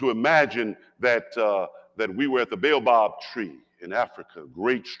to imagine that we were at the baobab tree in Africa.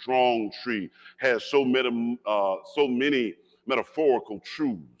 Great, strong tree, has so many metaphorical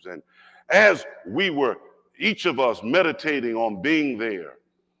truths. And as we were, each of us, meditating on being there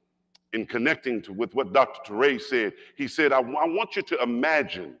in connecting with what Dr. Torre said, he said, I want you to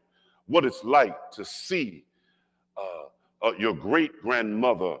imagine what it's like to see your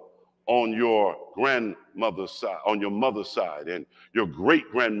great-grandmother on your grandmother's side, on your mother's side, and your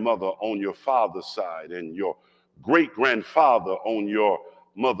great-grandmother on your father's side, and your great-grandfather on your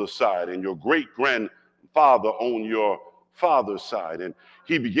mother's side, and your great-grandfather on your father's side. And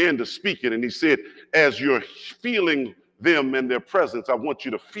he began to speak it, and he said, as you're feeling them and their presence, I want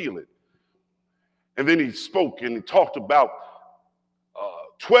you to feel it. And then he spoke and he talked about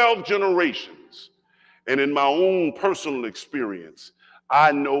 12 generations. And in my own personal experience,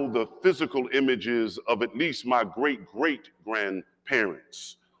 I know the physical images of at least my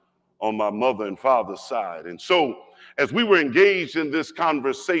great-great-grandparents on my mother and father's side. And so as we were engaged in this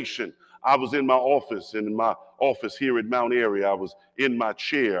conversation, I was in my office, and in my office here at Mount Airy, I was in my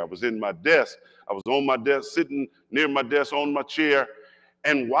chair, I was in my desk, I was on my desk, sitting near my desk on my chair.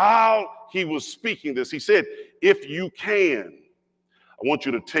 And while he was speaking this, he said, if you can, I want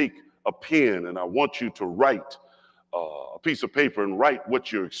you to take a pen and I want you to write a piece of paper and write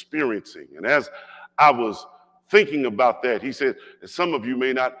what you're experiencing. And as I was thinking about that, he said, some of you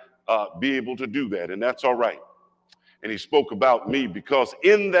may not be able to do that, and that's all right. And he spoke about me because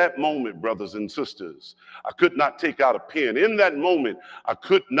in that moment, brothers and sisters, I could not take out a pen. In that moment, I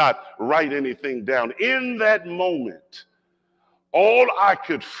could not write anything down. In that moment, all I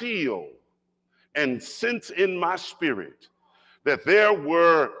could feel and sense in my spirit that there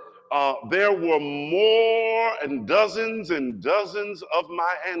were more and dozens of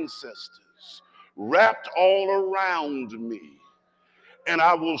my ancestors wrapped all around me. And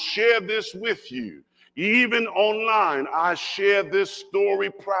I will share this with you. Even online, I share this story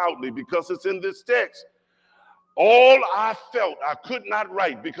proudly because it's in this text. All I felt, I could not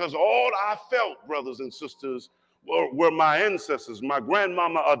write, because all I felt, brothers and sisters, were my ancestors, my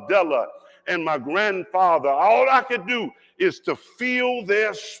grandmama Adela and my grandfather. All I could do is to feel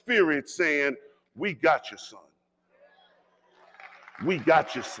their spirit saying, we got you, son. We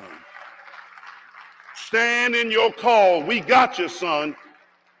got you, son. Stand in your call. We got you, son.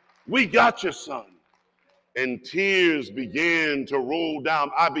 We got you, son. And tears began to roll down.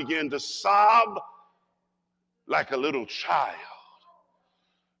 I began to sob like a little child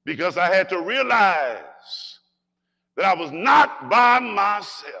because I had to realize that I was not by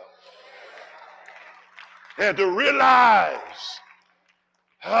myself. I had to realize,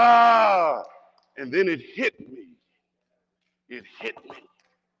 and then it hit me. It hit me.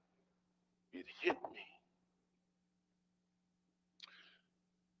 It hit me.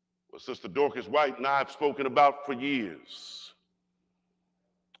 What Sister Dorcas White and I have spoken about for years,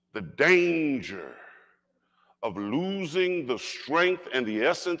 the danger of losing the strength and the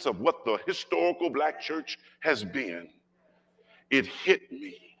essence of what the historical black church has been. It hit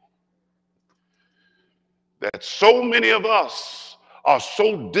me that so many of us are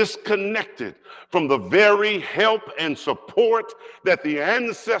so disconnected from the very help and support that the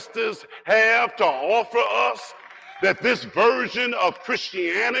ancestors have to offer us, that this version of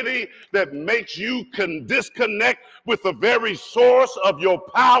Christianity that makes you disconnect with the very source of your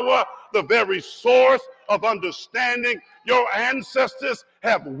power, the very source of understanding. Your ancestors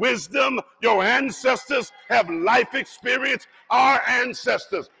have wisdom. Your ancestors have life experience. Our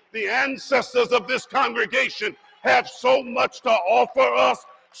ancestors, the ancestors of this congregation, have so much to offer us,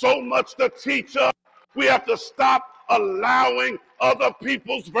 so much to teach us. We have to stop allowing other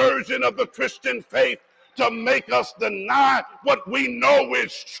people's version of the Christian faith to make us deny what we know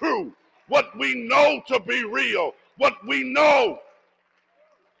is true, what we know to be real, what we know.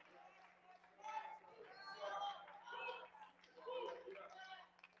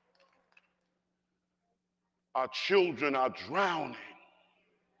 Our children are drowning.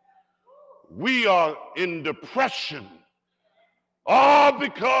 We are in depression, all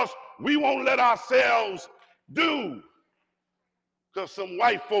because we won't let ourselves do. Because some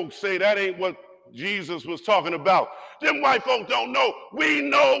white folks say that ain't what Jesus was talking about. Them white folks don't know. We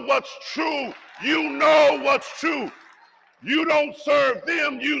know what's true. You know what's true. You don't serve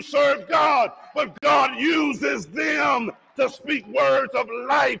them, you serve God. But God uses them to speak words of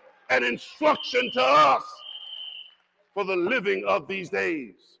life and instruction to us for the living of these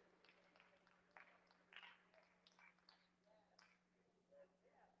days.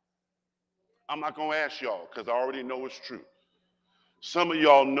 I'm not going to ask y'all because I already know it's true. Some of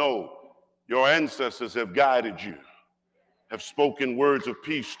y'all know your ancestors have guided you, have spoken words of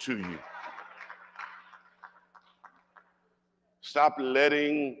peace to you. Stop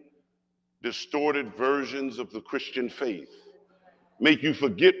letting distorted versions of the Christian faith make you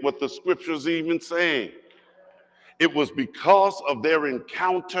forget what the scriptures even saying. It was because of their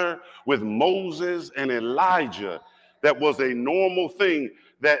encounter with Moses and Elijah that was a normal thing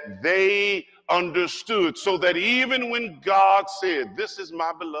that they understood, so that even when God said, this is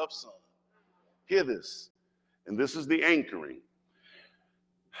my beloved son, hear this, and this is the anchoring.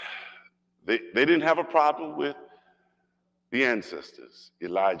 They didn't have a problem with the ancestors,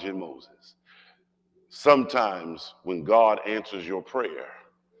 Elijah and Moses. sometimes when God answers your prayer,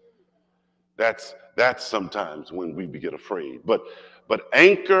 that's sometimes when we get afraid. But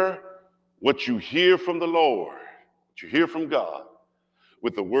anchor what you hear from the Lord, what you hear from God,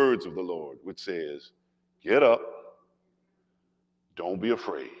 with the words of the Lord, which says, get up, don't be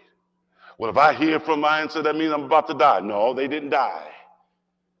afraid. Well, if I hear from my answer, that means I'm about to die. No, they didn't die.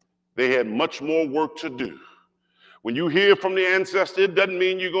 They had much more work to do. When you hear from the ancestor, it doesn't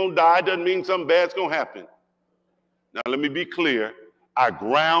mean you're going to die. It doesn't mean something bad's going to happen. Now, let me be clear. I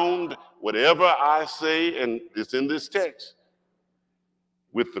ground whatever I say, and it's in this text,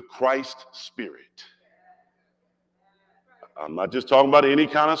 with the Christ spirit. I'm not just talking about any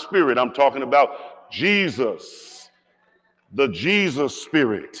kind of spirit. I'm talking about Jesus, the Jesus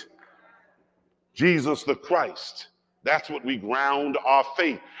spirit, Jesus the Christ. That's what we ground our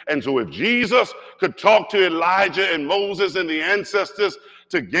faith. And so if Jesus could talk to Elijah and Moses and the ancestors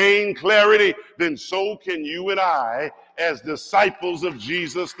to gain clarity, then so can you and I as disciples of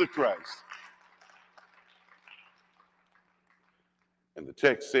Jesus the Christ. And the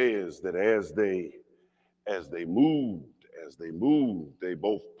text says that as they moved, they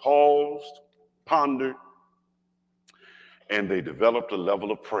both paused, pondered, and they developed a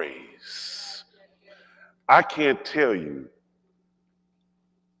level of praise. I can't tell you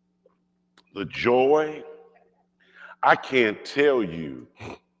the joy, I can't tell you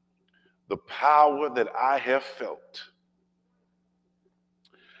the power that I have felt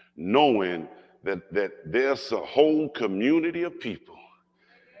knowing that there's a whole community of people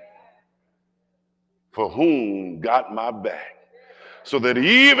for whom got my back. So that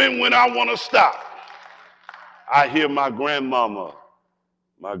even when I want to stop, I hear my grandmama,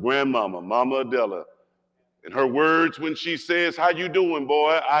 Mama Adela, and her words when she says, how you doing,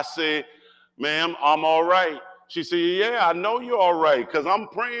 boy? I say, ma'am, I'm all right. She said, yeah, I know you're all right because I'm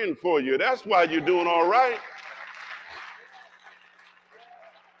praying for you. That's why you're doing all right.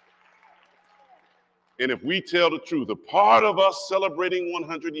 And if we tell the truth, a part of us celebrating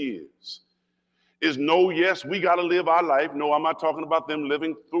 100 years is no, yes, we got to live our life. No, I'm not talking about them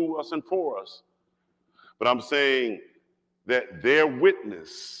living through us and for us. But I'm saying that their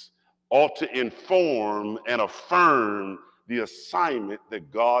witness ought to inform and affirm the assignment that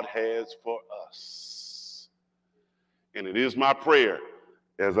God has for us. And it is my prayer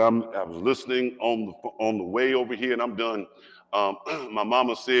as I was listening on the way over here, and I'm done. My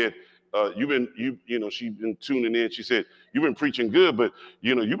mama said, she's been tuning in. She said, you've been preaching good, but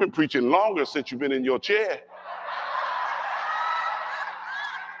you've been preaching longer since you've been in your chair.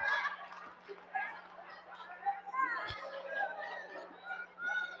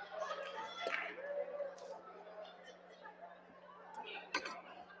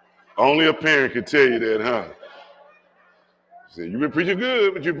 Only a parent could tell you that, huh? She said, you've been preaching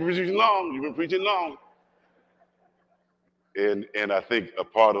good, but you've been preaching long. You've been preaching long. And I think a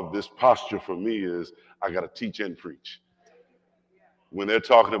part of this posture for me is I got to teach and preach. When they're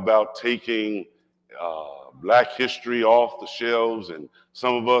talking about taking Black history off the shelves, and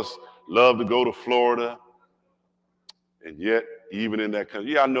some of us love to go to Florida, and yet even in that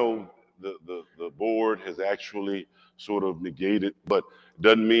country, I know the board has actually sort of negated, but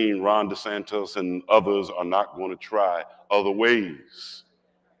doesn't mean Ron DeSantis and others are not going to try other ways.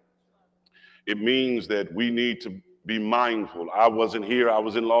 It means that we need to be mindful. I wasn't here, I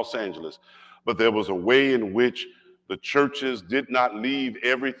was in Los Angeles, but there was a way in which the churches did not leave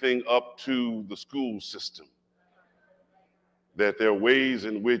everything up to the school system. That there are ways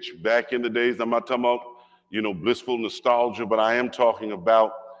in which back in the days, I'm not talking about, blissful nostalgia, but I am talking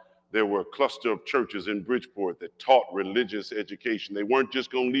about there were a cluster of churches in Bridgeport that taught religious education. They weren't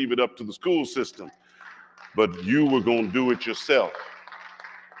just going to leave it up to the school system, but you were going to do it yourself.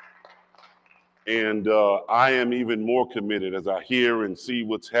 And I am even more committed as I hear and see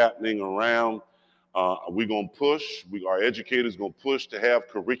what's happening around. We're going to push, our educators going to push to have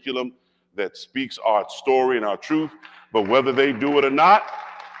curriculum that speaks our story and our truth. But whether they do it or not,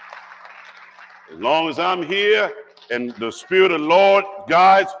 as long as I'm here and the Spirit of the Lord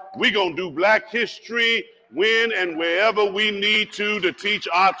guides, we're going to do Black history when and wherever we need to teach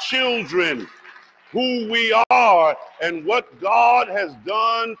our children who we are and what God has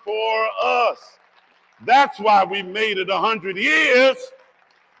done for us. That's why we made it 100 years.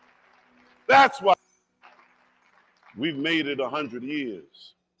 That's why we've made it 100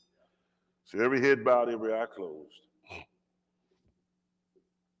 years. So every head bowed, every eye closed.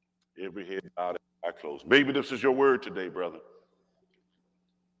 Every head bowed, every eye closed. Maybe this is your word today, brother.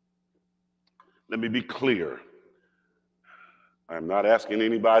 Let me be clear. I'm not asking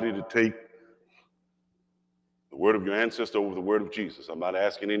anybody to take the word of your ancestor over the word of Jesus. I'm not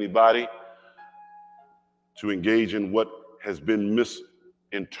asking anybody to engage in what has been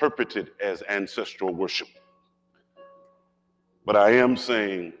misinterpreted as ancestral worship. But I am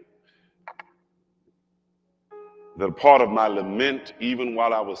saying that a part of my lament, even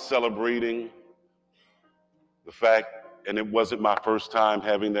while I was celebrating the fact, and it wasn't my first time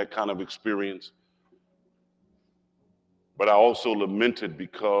having that kind of experience, but I also lamented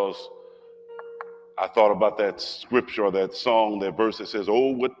because I thought about that scripture or that song, that verse that says,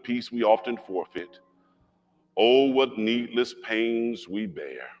 "Oh, what peace we often forfeit. Oh, what needless pains we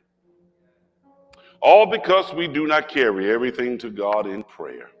bear. All because we do not carry everything to God in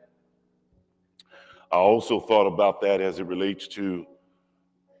prayer." I also thought about that as it relates to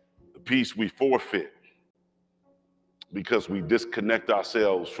the peace we forfeit because we disconnect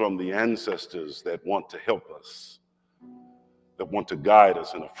ourselves from the ancestors that want to help us, that want to guide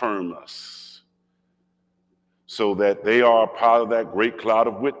us and affirm us, so that they are a part of that great cloud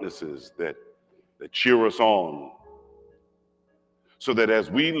of witnesses that cheer us on, so that as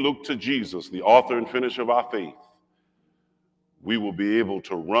we look to Jesus, the author and finisher of our faith, we will be able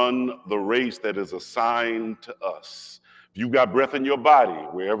to run the race that is assigned to us. If you've got breath in your body,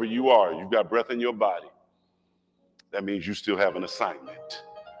 wherever you are, you've got breath in your body, that means you still have an assignment.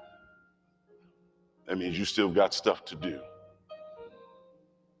 That means you still got stuff to do.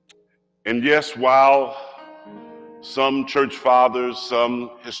 And yes, while some church fathers,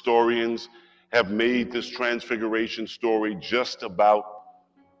 some historians have made this transfiguration story just about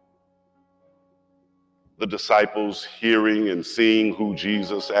the disciples hearing and seeing who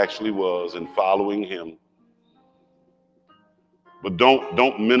Jesus actually was and following him, but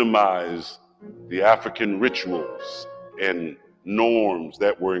don't minimize the African rituals and norms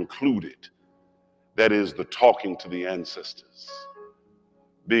that were included. That is the talking to the ancestors,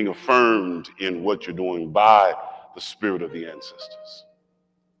 being affirmed in what you're doing by the spirit of the ancestors.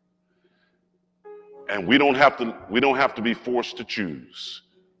 And we don't have to be forced to choose.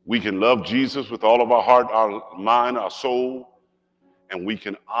 We can love Jesus with all of our heart, our mind, our soul, and we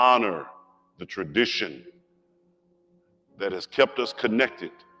can honor the tradition that has kept us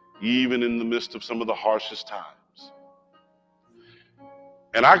connected, even in the midst of some of the harshest times.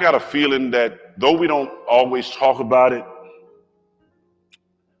 And I got a feeling that though we don't always talk about it,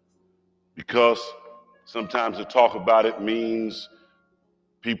 because sometimes to talk about it means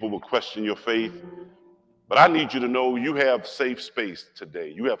people will question your faith, but I need you to know you have safe space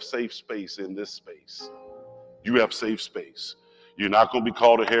today. You have safe space in this space. You have safe space. You're not going to be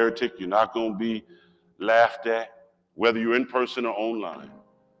called a heretic. You're not going to be laughed at, whether you're in person or online.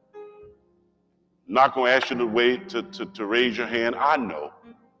 I'm not going to ask you to wait to raise your hand. I know,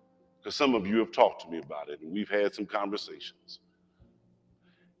 because some of you have talked to me about it, and we've had some conversations.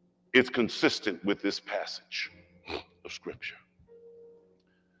 It's consistent with this passage of Scripture.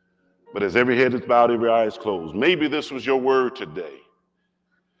 But as every head is bowed, every eye is closed, maybe this was your word today,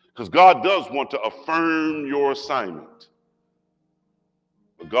 because God does want to affirm your assignment.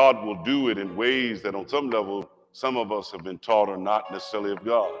 But God will do it in ways that on some level, some of us have been taught are not necessarily of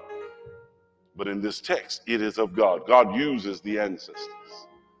God. But in this text, it is of God. God uses the ancestors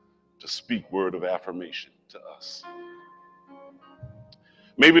to speak word of affirmation to us.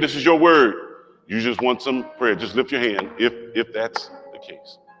 Maybe this is your word. You just want some prayer. Just lift your hand if that's the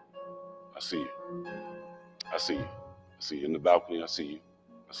case. I see you. I see you. I see you in the balcony. I see you.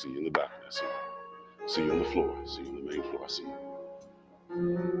 I see you in the balcony. I see you. I see you on the floor. I see you on the main floor. I see you.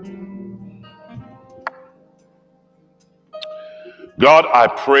 God, I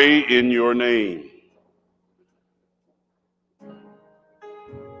pray in your name.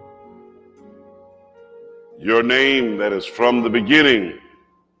 Your name that is from the beginning.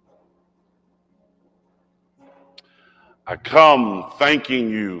 I come thanking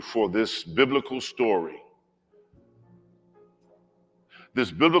you for this biblical story.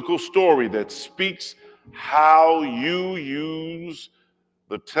 This biblical story that speaks how you use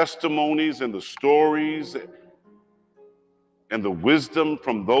the testimonies and the stories and the wisdom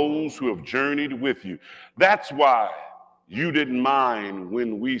from those who have journeyed with you. That's why you didn't mind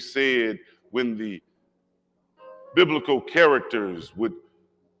when we said, when the biblical characters would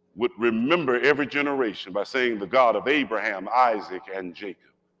remember every generation by saying the God of Abraham, Isaac, and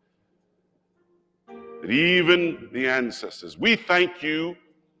Jacob. That even the ancestors, we thank you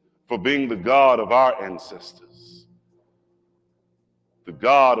for being the God of our ancestors. The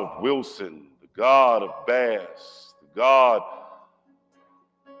God of Wilson, the God of Bass, the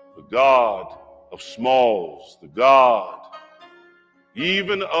God of Smalls, the God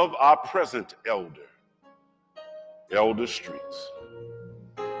even of our present Elder Streets.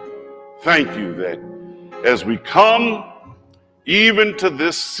 Thank you that as we come even to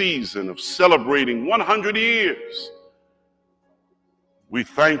this season of celebrating 100 years, we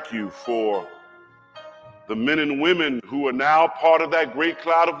thank you for the men and women who are now part of that great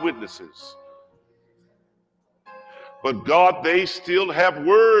cloud of witnesses. But God, they still have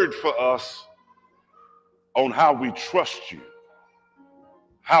word for us on how we trust you,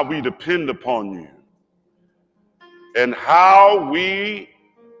 how we depend upon you, and how we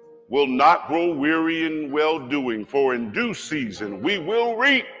will not grow weary in well-doing, for in due season we will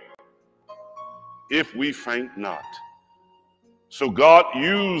reap if we faint not. So God,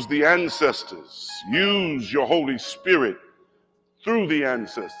 use the ancestors, use your Holy Spirit through the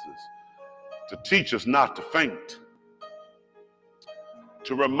ancestors to teach us not to faint,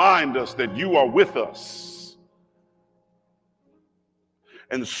 to remind us that you are with us,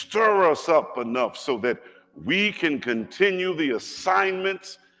 and stir us up enough so that we can continue the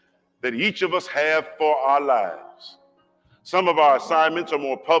assignments that each of us have for our lives. Some of our assignments are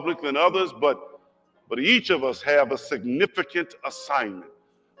more public than others, but each of us have a significant assignment,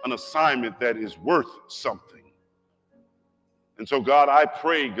 an assignment that is worth something. And so, God, I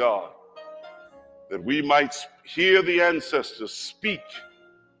pray, God, that we might hear the ancestors speak,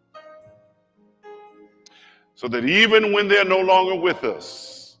 so that even when they're no longer with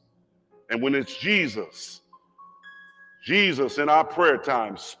us, and when it's Jesus in our prayer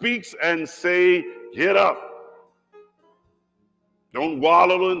time speaks and say, get up. Don't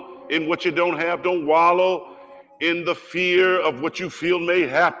wallow in what you don't have. Don't wallow in the fear of what you feel may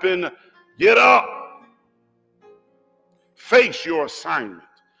happen. Get up. Face your assignment.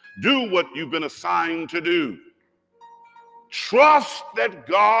 Do what you've been assigned to do. Trust that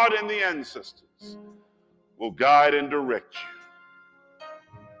God and the ancestors will guide and direct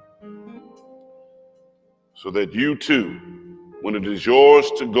you, so that you too, when it is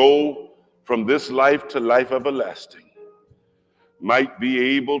yours to go from this life to life everlasting, might be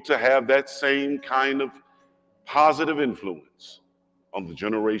able to have that same kind of positive influence on the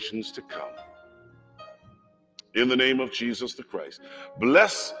generations to come. In the name of Jesus the Christ,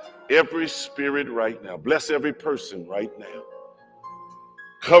 bless every spirit right now. Bless every person right now.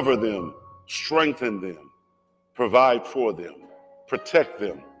 Cover them, strengthen them, provide for them, protect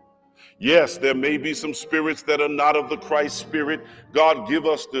them. Yes, there may be some spirits that are not of the Christ spirit. God, give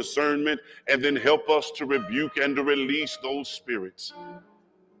us discernment and then help us to rebuke and to release those spirits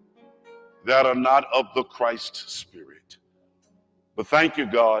that are not of the Christ spirit. But thank you,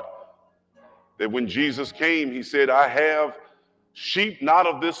 God, that when Jesus came, he said, I have sheep not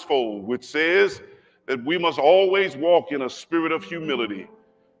of this fold, which says that we must always walk in a spirit of humility,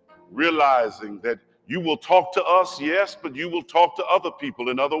 realizing that you will talk to us, yes, but you will talk to other people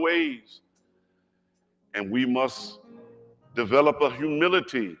in other ways. And we must develop a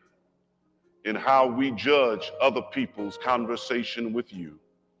humility in how we judge other people's conversation with you.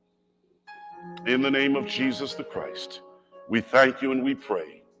 In the name of Jesus the Christ, we thank you and we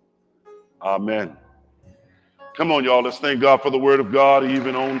pray. Amen. Come on, y'all. Let's thank God for the word of God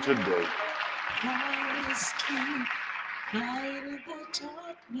even on today.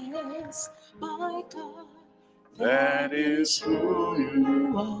 That is who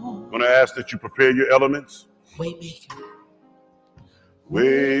you are. I'm going to ask that you prepare your elements.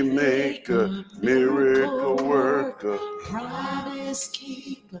 Waymaker, miracle worker, promise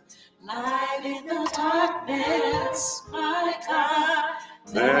keeper, light in the darkness, my God.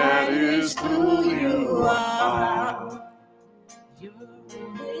 That is who you are. You're a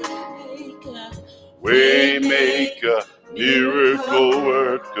Waymaker, miracle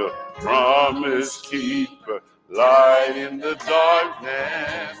worker, promise keeper, light in the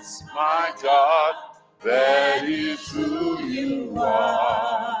darkness, my God. That is who you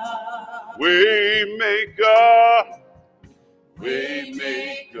are. Waymaker,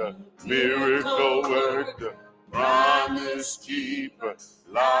 waymaker, miracle worker, promise keeper,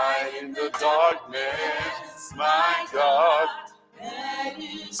 light in the darkness, my God. That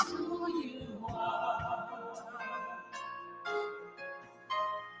is who you are.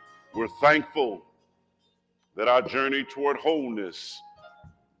 We're thankful that our journey toward wholeness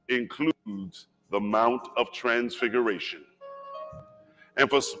includes the Mount of Transfiguration. And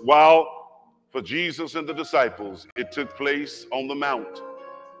for Jesus and the disciples, it took place on the Mount.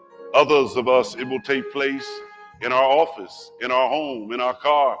 Others of us, it will take place in our office, in our home, in our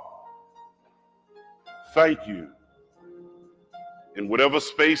car. Thank you. In whatever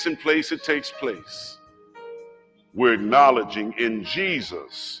space and place it takes place, we're acknowledging in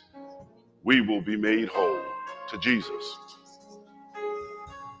Jesus, we will be made whole. To Jesus.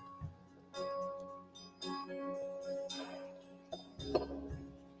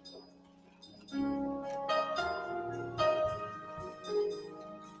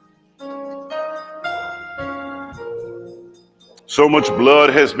 So much blood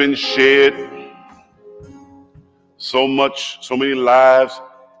has been shed. So many lives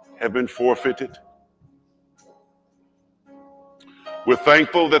have been forfeited. We're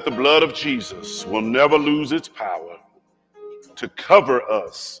thankful that the blood of Jesus will never lose its power to cover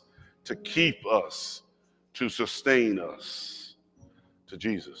us, to keep us, to sustain us. To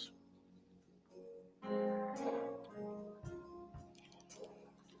Jesus.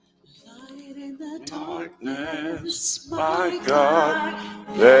 Light in the Darkness, my God,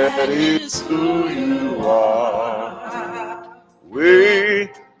 that is who you are.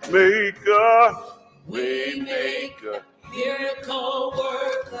 Waymaker, miracle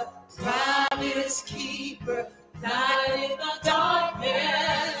worker, promise keeper, light in the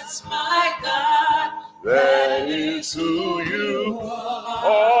darkness, my God, that is who you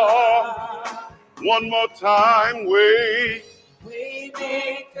are. One more time,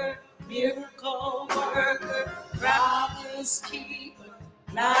 Waymaker, miracle worker, promise keeper,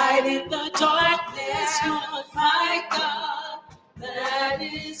 light in the darkness, Lord, my God, that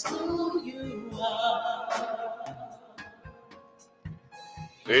is who you are.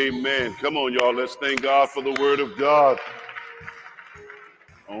 Amen. Come on, y'all. Let's thank God for the word of God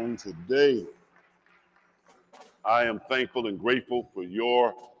on today. I am thankful and grateful for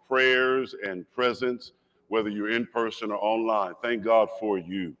your prayers and presence, whether you're in person or online. Thank God for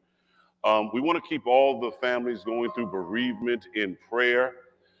you. We want to keep all the families going through bereavement in prayer.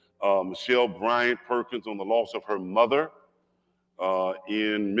 Michelle Bryant Perkins on the loss of her mother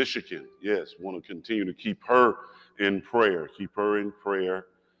in Michigan. Yes, want to continue to keep her in prayer. Keep her in prayer,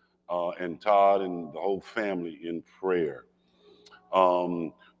 and Todd and the whole family in prayer.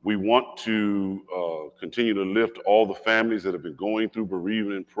 We want to continue to lift all the families that have been going through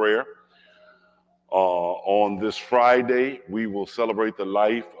bereavement in prayer. On this Friday, we will celebrate the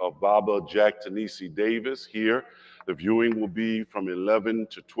life of Baba Jack Tanisi Davis here. The viewing will be from 11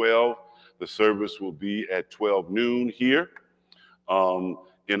 to 12. The service will be at 12 noon here. In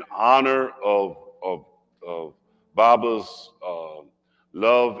honor of Baba's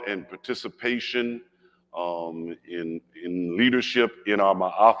love and participation in leadership in our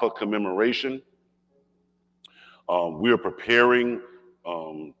Ma'afa commemoration. We are preparing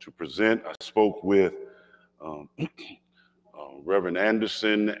to present. I spoke with Reverend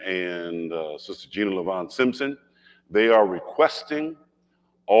Anderson and Sister Gina LaVon Simpson. They are requesting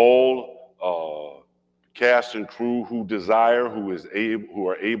all cast and crew who desire, who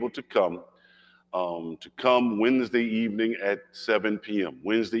are able to come Wednesday evening at 7 p.m.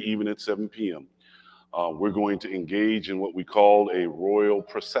 Wednesday evening at 7 p.m. We're going to engage in what we call a royal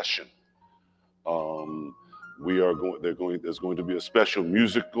procession. There's going to be a special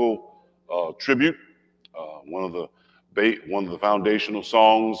musical tribute. One of the foundational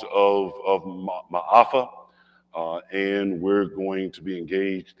songs of Ma'afa, and we're going to be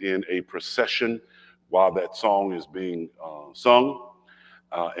engaged in a procession while that song is being sung.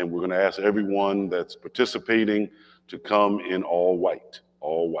 And we're going to ask everyone that's participating to come in all white,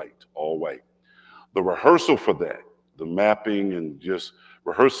 all white, all white. The rehearsal for that, the mapping and just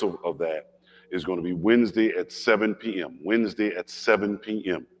rehearsal of that is going to be Wednesday at 7 p.m. Wednesday at 7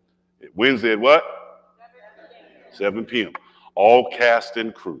 p.m. Wednesday at what? 7 p.m. All cast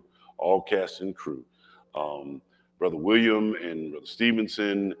and crew. All cast and crew. Brother William and Brother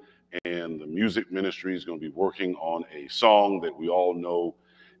Stevenson and the music ministry is going to be working on a song that we all know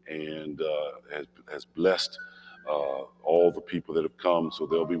and has blessed all the people that have come. So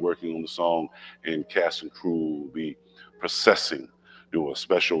they'll be working on the song, and cast and crew will be processing, do a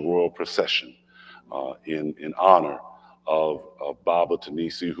special royal procession in honor of Baba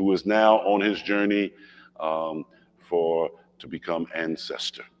Tanisi, who is now on his journey to become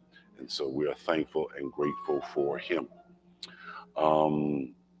ancestor. And so we are thankful and grateful for him.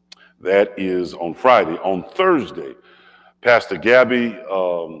 That is on Friday. On Thursday, Pastor Gabby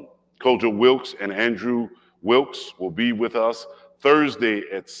Kojo Wilkes and Andrew Wilkes will be with us Thursday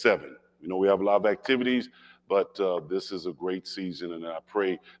at 7. You know, we have a lot of activities, but this is a great season, and I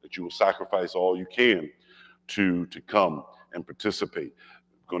pray that you will sacrifice all you can to come and participate.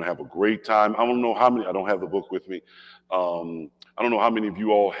 Going to have a great time. I don't know how many, I don't have the book with me. I don't know how many of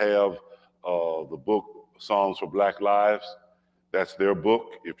you all have the book Songs for Black Lives. That's their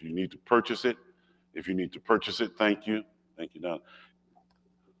book. If you need to purchase it, thank you. Thank you, Don.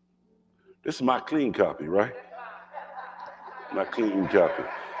 This is my clean copy, right? My clean copy.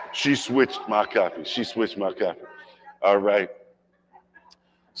 She switched my copy. All right.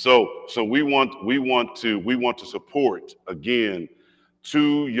 So we want to support again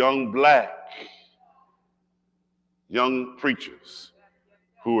 2 young black preachers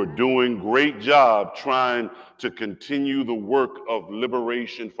who are doing great job trying to continue the work of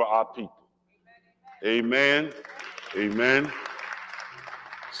liberation for our people. Amen. Amen.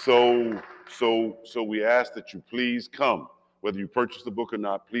 So we ask that you please come, whether you purchase the book or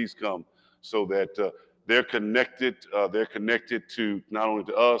not, please come, so that they're connected to not only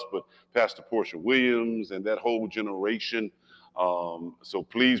to us, but Pastor Portia Williams and that whole generation. So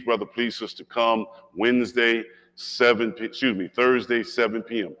please, brother, please, sister, come Thursday, 7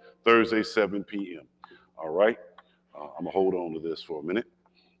 p.m. Thursday, 7 p.m. All right. I'm gonna hold on to this for a minute.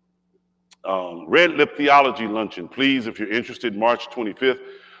 Red Lip Theology Luncheon, please, if you're interested, March 25th.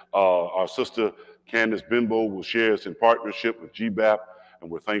 Our sister Candace Bimbo will share us in partnership with GBAP, and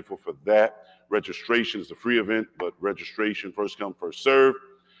we're thankful for that. Registration is a free event, but registration, first come, first serve.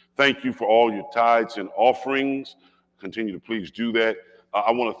 Thank you for all your tithes and offerings. Continue to please do that.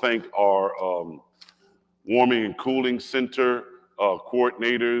 I want to thank our warming and cooling center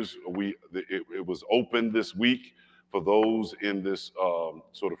coordinators. It was open this week for those in this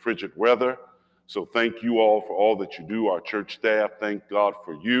sort of frigid weather. So thank you all for all that you do. Our church staff, thank God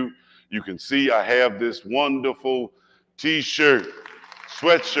for you. You can see I have this wonderful t-shirt,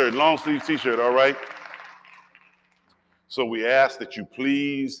 sweatshirt, long sleeve t-shirt, all right? So we ask that you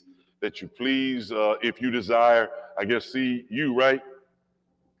please, if you desire, I guess, see you, right?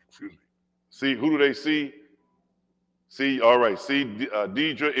 Excuse me. See, who do they see? See, all right, see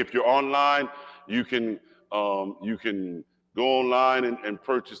Deidre, if you're online, you can go online and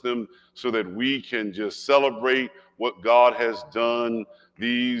purchase them so that we can just celebrate what God has done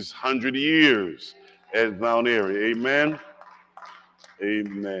these 100 years at Mount Airy. Amen.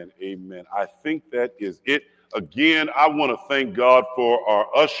 Amen. Amen. I think that is it. Again, I want to thank God for our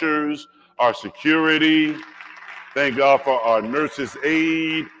ushers, our security. Thank God for our nurses'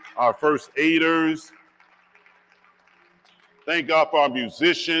 aid, our first aiders. Thank God for our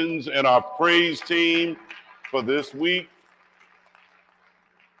musicians and our praise team for this week.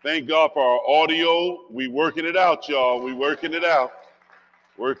 Thank God for our audio. We working it out, y'all. We working it out.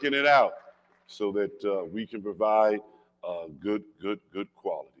 Working it out so that we can provide good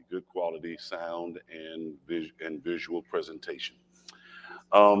quality sound and visual presentation.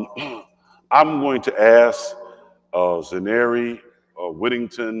 I'm going to ask Zaneri,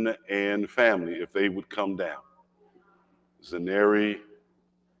 Whittington, and family if they would come down. Zaneri,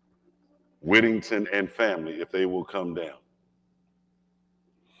 Whittington, and family, if they will come down.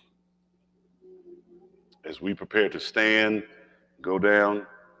 As we prepare to stand, go down.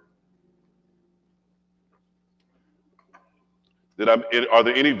 Are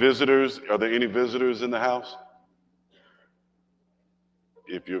there any visitors? Are there any visitors in the house?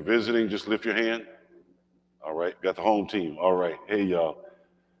 If you're visiting, just lift your hand. All right, got the home team. All right, hey y'all.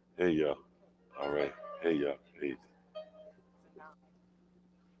 Hey y'all. All right, hey y'all. Hey.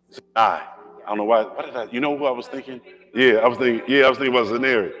 I don't know why. What did I? You know who I was thinking? I was thinking about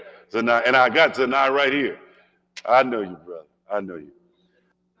Zaneri. Zanai, and I got Zanai right here. I know you, brother. I know you.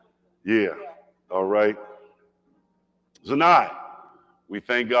 Yeah. All right. Zanai, we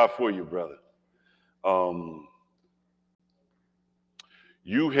thank God for you, brother.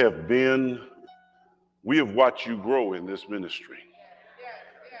 We have watched you grow in this ministry.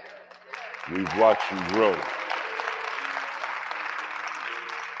 We've watched you grow.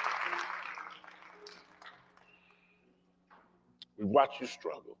 We've watched you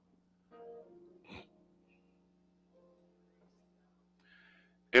struggle.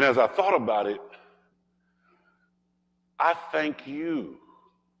 And as I thought about it, I thank you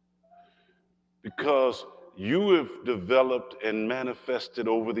because you have developed and manifested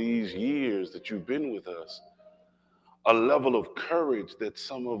over these years that you've been with us a level of courage that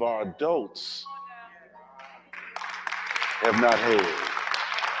some of our adults have not had.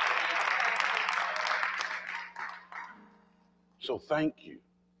 So thank you.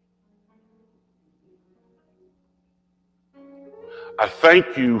 I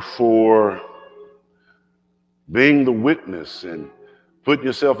thank you for being the witness and putting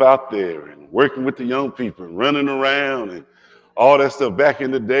yourself out there and working with the young people and running around and all that stuff back in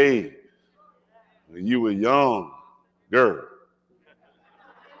the day when you were young, girl.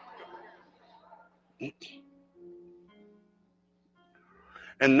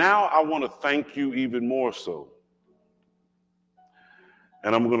 And now I want to thank you even more so.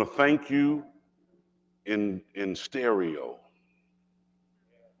 And I'm going to thank you in stereo.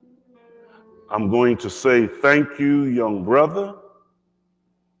 I'm going to say thank you, young brother,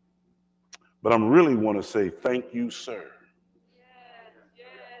 but I really want to say thank you, sir.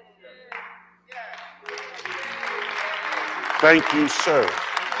 Thank you, sir.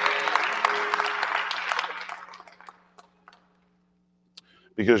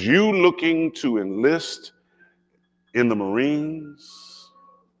 Because you looking to enlist in the Marines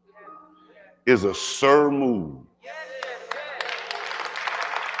is a sir move.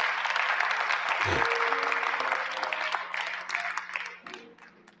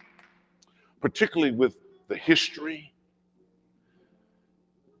 Particularly with the history.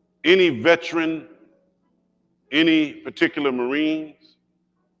 Any veteran, any particular Marines,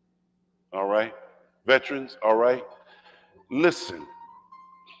 all right? Veterans, all right? Listen.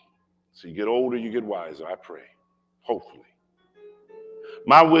 So you get older, you get wiser, I pray, hopefully.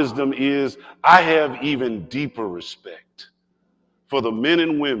 My wisdom is I have even deeper respect for the men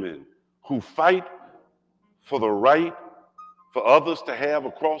and women who fight for the right for others to have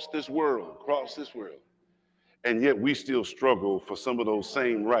across this world. And yet we still struggle for some of those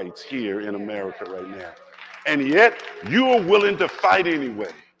same rights here in America right now. And yet you are willing to fight anyway.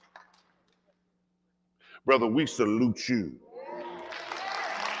 Brother, we salute you.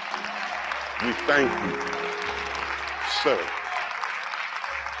 We thank you, sir.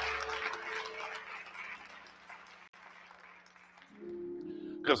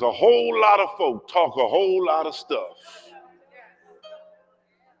 Because a whole lot of folk talk a whole lot of stuff.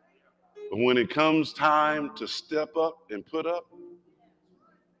 But when it comes time to step up and put up,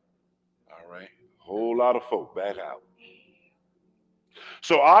 all right, a whole lot of folk back out.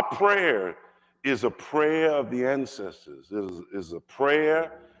 So our prayer is a prayer of the ancestors. It is a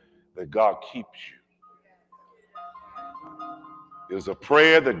prayer that God keeps you. It is a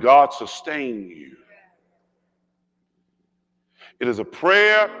prayer that God sustains you. It is a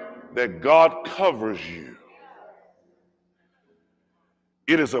prayer that God covers you.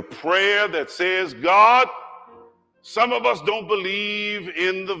 It is a prayer that says, God, some of us don't believe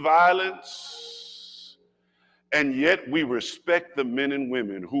in the violence, and yet we respect the men and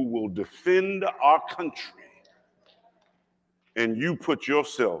women who will defend our country. And you put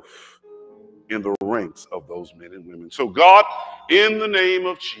yourself in the ranks of those men and women. So God, in the name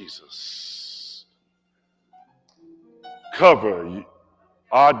of Jesus, cover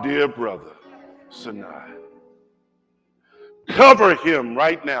our dear brother, Sinai. Cover him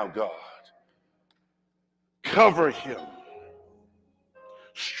right now, God. Cover him.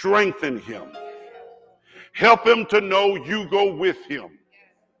 Strengthen him. Help him to know you go with him.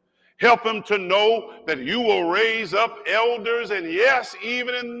 Help him to know that you will raise up elders, and yes,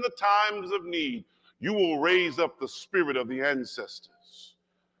 even in the times of need, you will raise up the spirit of the ancestors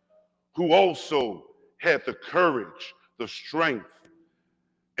who also had the courage, the strength,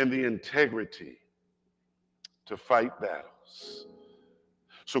 and the integrity to fight battles.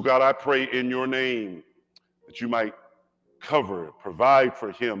 So God, I pray in your name that you might cover, provide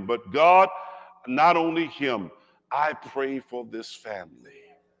for him. But God, not only him, I pray for this family.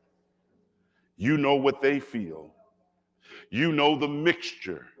 You know what they feel. You know the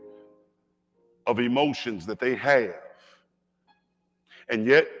mixture of emotions that they have. And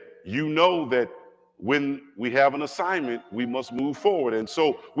yet you know that when we have an assignment, we must move forward. And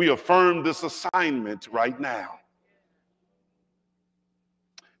so we affirm this assignment right now.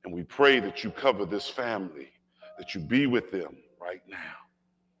 And we pray that you cover this family, that you be with them right now.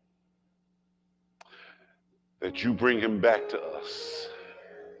 That you bring him back to us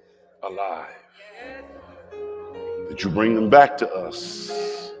alive. That you bring him back to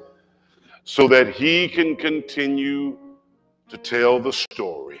us so that he can continue to tell the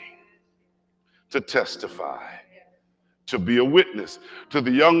story, to testify, to be a witness to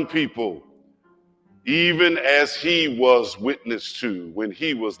the young people, even as he was witness to when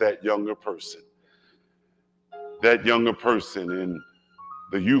he was that younger person in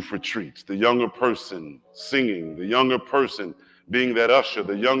the youth retreats, the younger person singing, the younger person being that usher,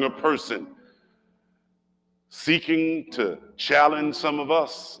 the younger person seeking to challenge some of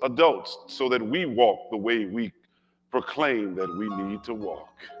us adults so that we walk the way we proclaim that we need to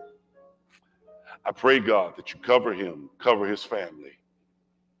walk. I pray, God, that you cover him, cover his family.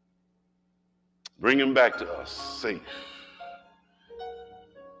 Bring him back to us safe.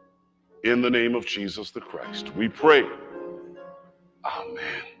 In the name of Jesus the Christ, we pray.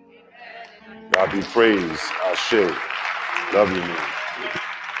 Amen. God be praised. Ashe. Love you, man.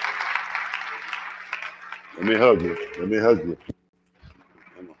 Let me hug you. Let me hug you.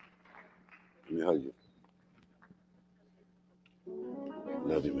 Come on. Let me hug you.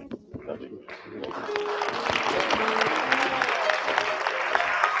 Love you, man. Love you.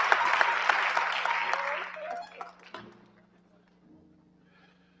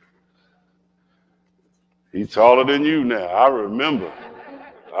 He's taller than you now. I remember.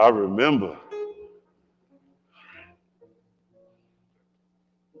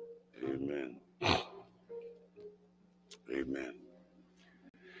 Amen. Amen.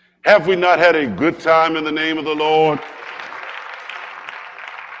 Have we not had a good time in the name of the Lord?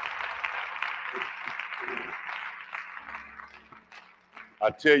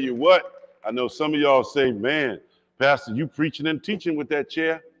 I tell you what, I know some of y'all say, man, Pastor, you preaching and teaching with that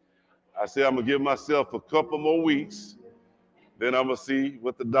chair. I say I'm going to give myself a couple more weeks. Then I'm going to see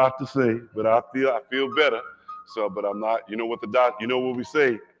what the doctor say. But I feel better. So, but I'm not, you know what we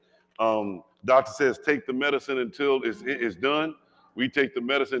say? Doctor says, take the medicine until it's done. We take the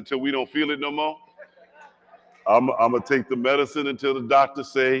medicine until we don't feel it no more. I'm going to take the medicine until the doctor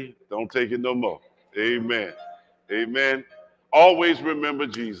say, don't take it no more. Amen. Amen. Always remember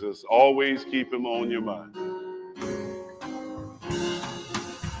Jesus. Always keep him on your mind.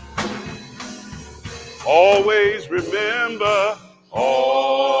 Always remember. Always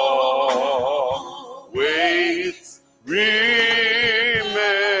remember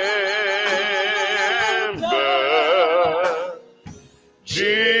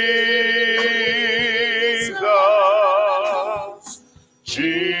Jesus.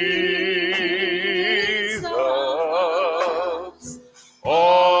 Jesus.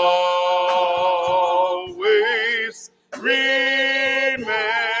 Always remember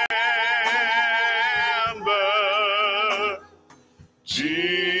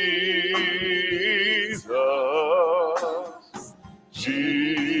Jesus. Jesus.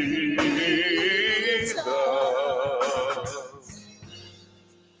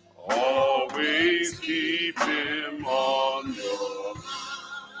 Always keep him on your mind.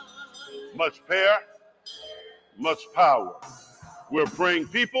 Much prayer, much power. We're praying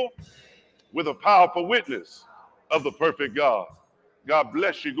people with a powerful witness of the perfect God. God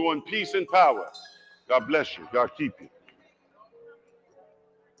bless you. Go in peace and power. God bless you. God keep you.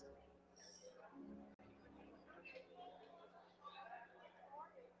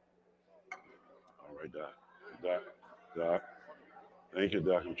 All right, Doc. Doc. Thank you,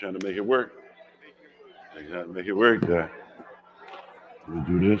 Doc. I'm trying to make it work. Make it work, Doc. Let me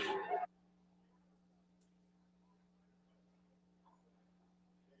do this.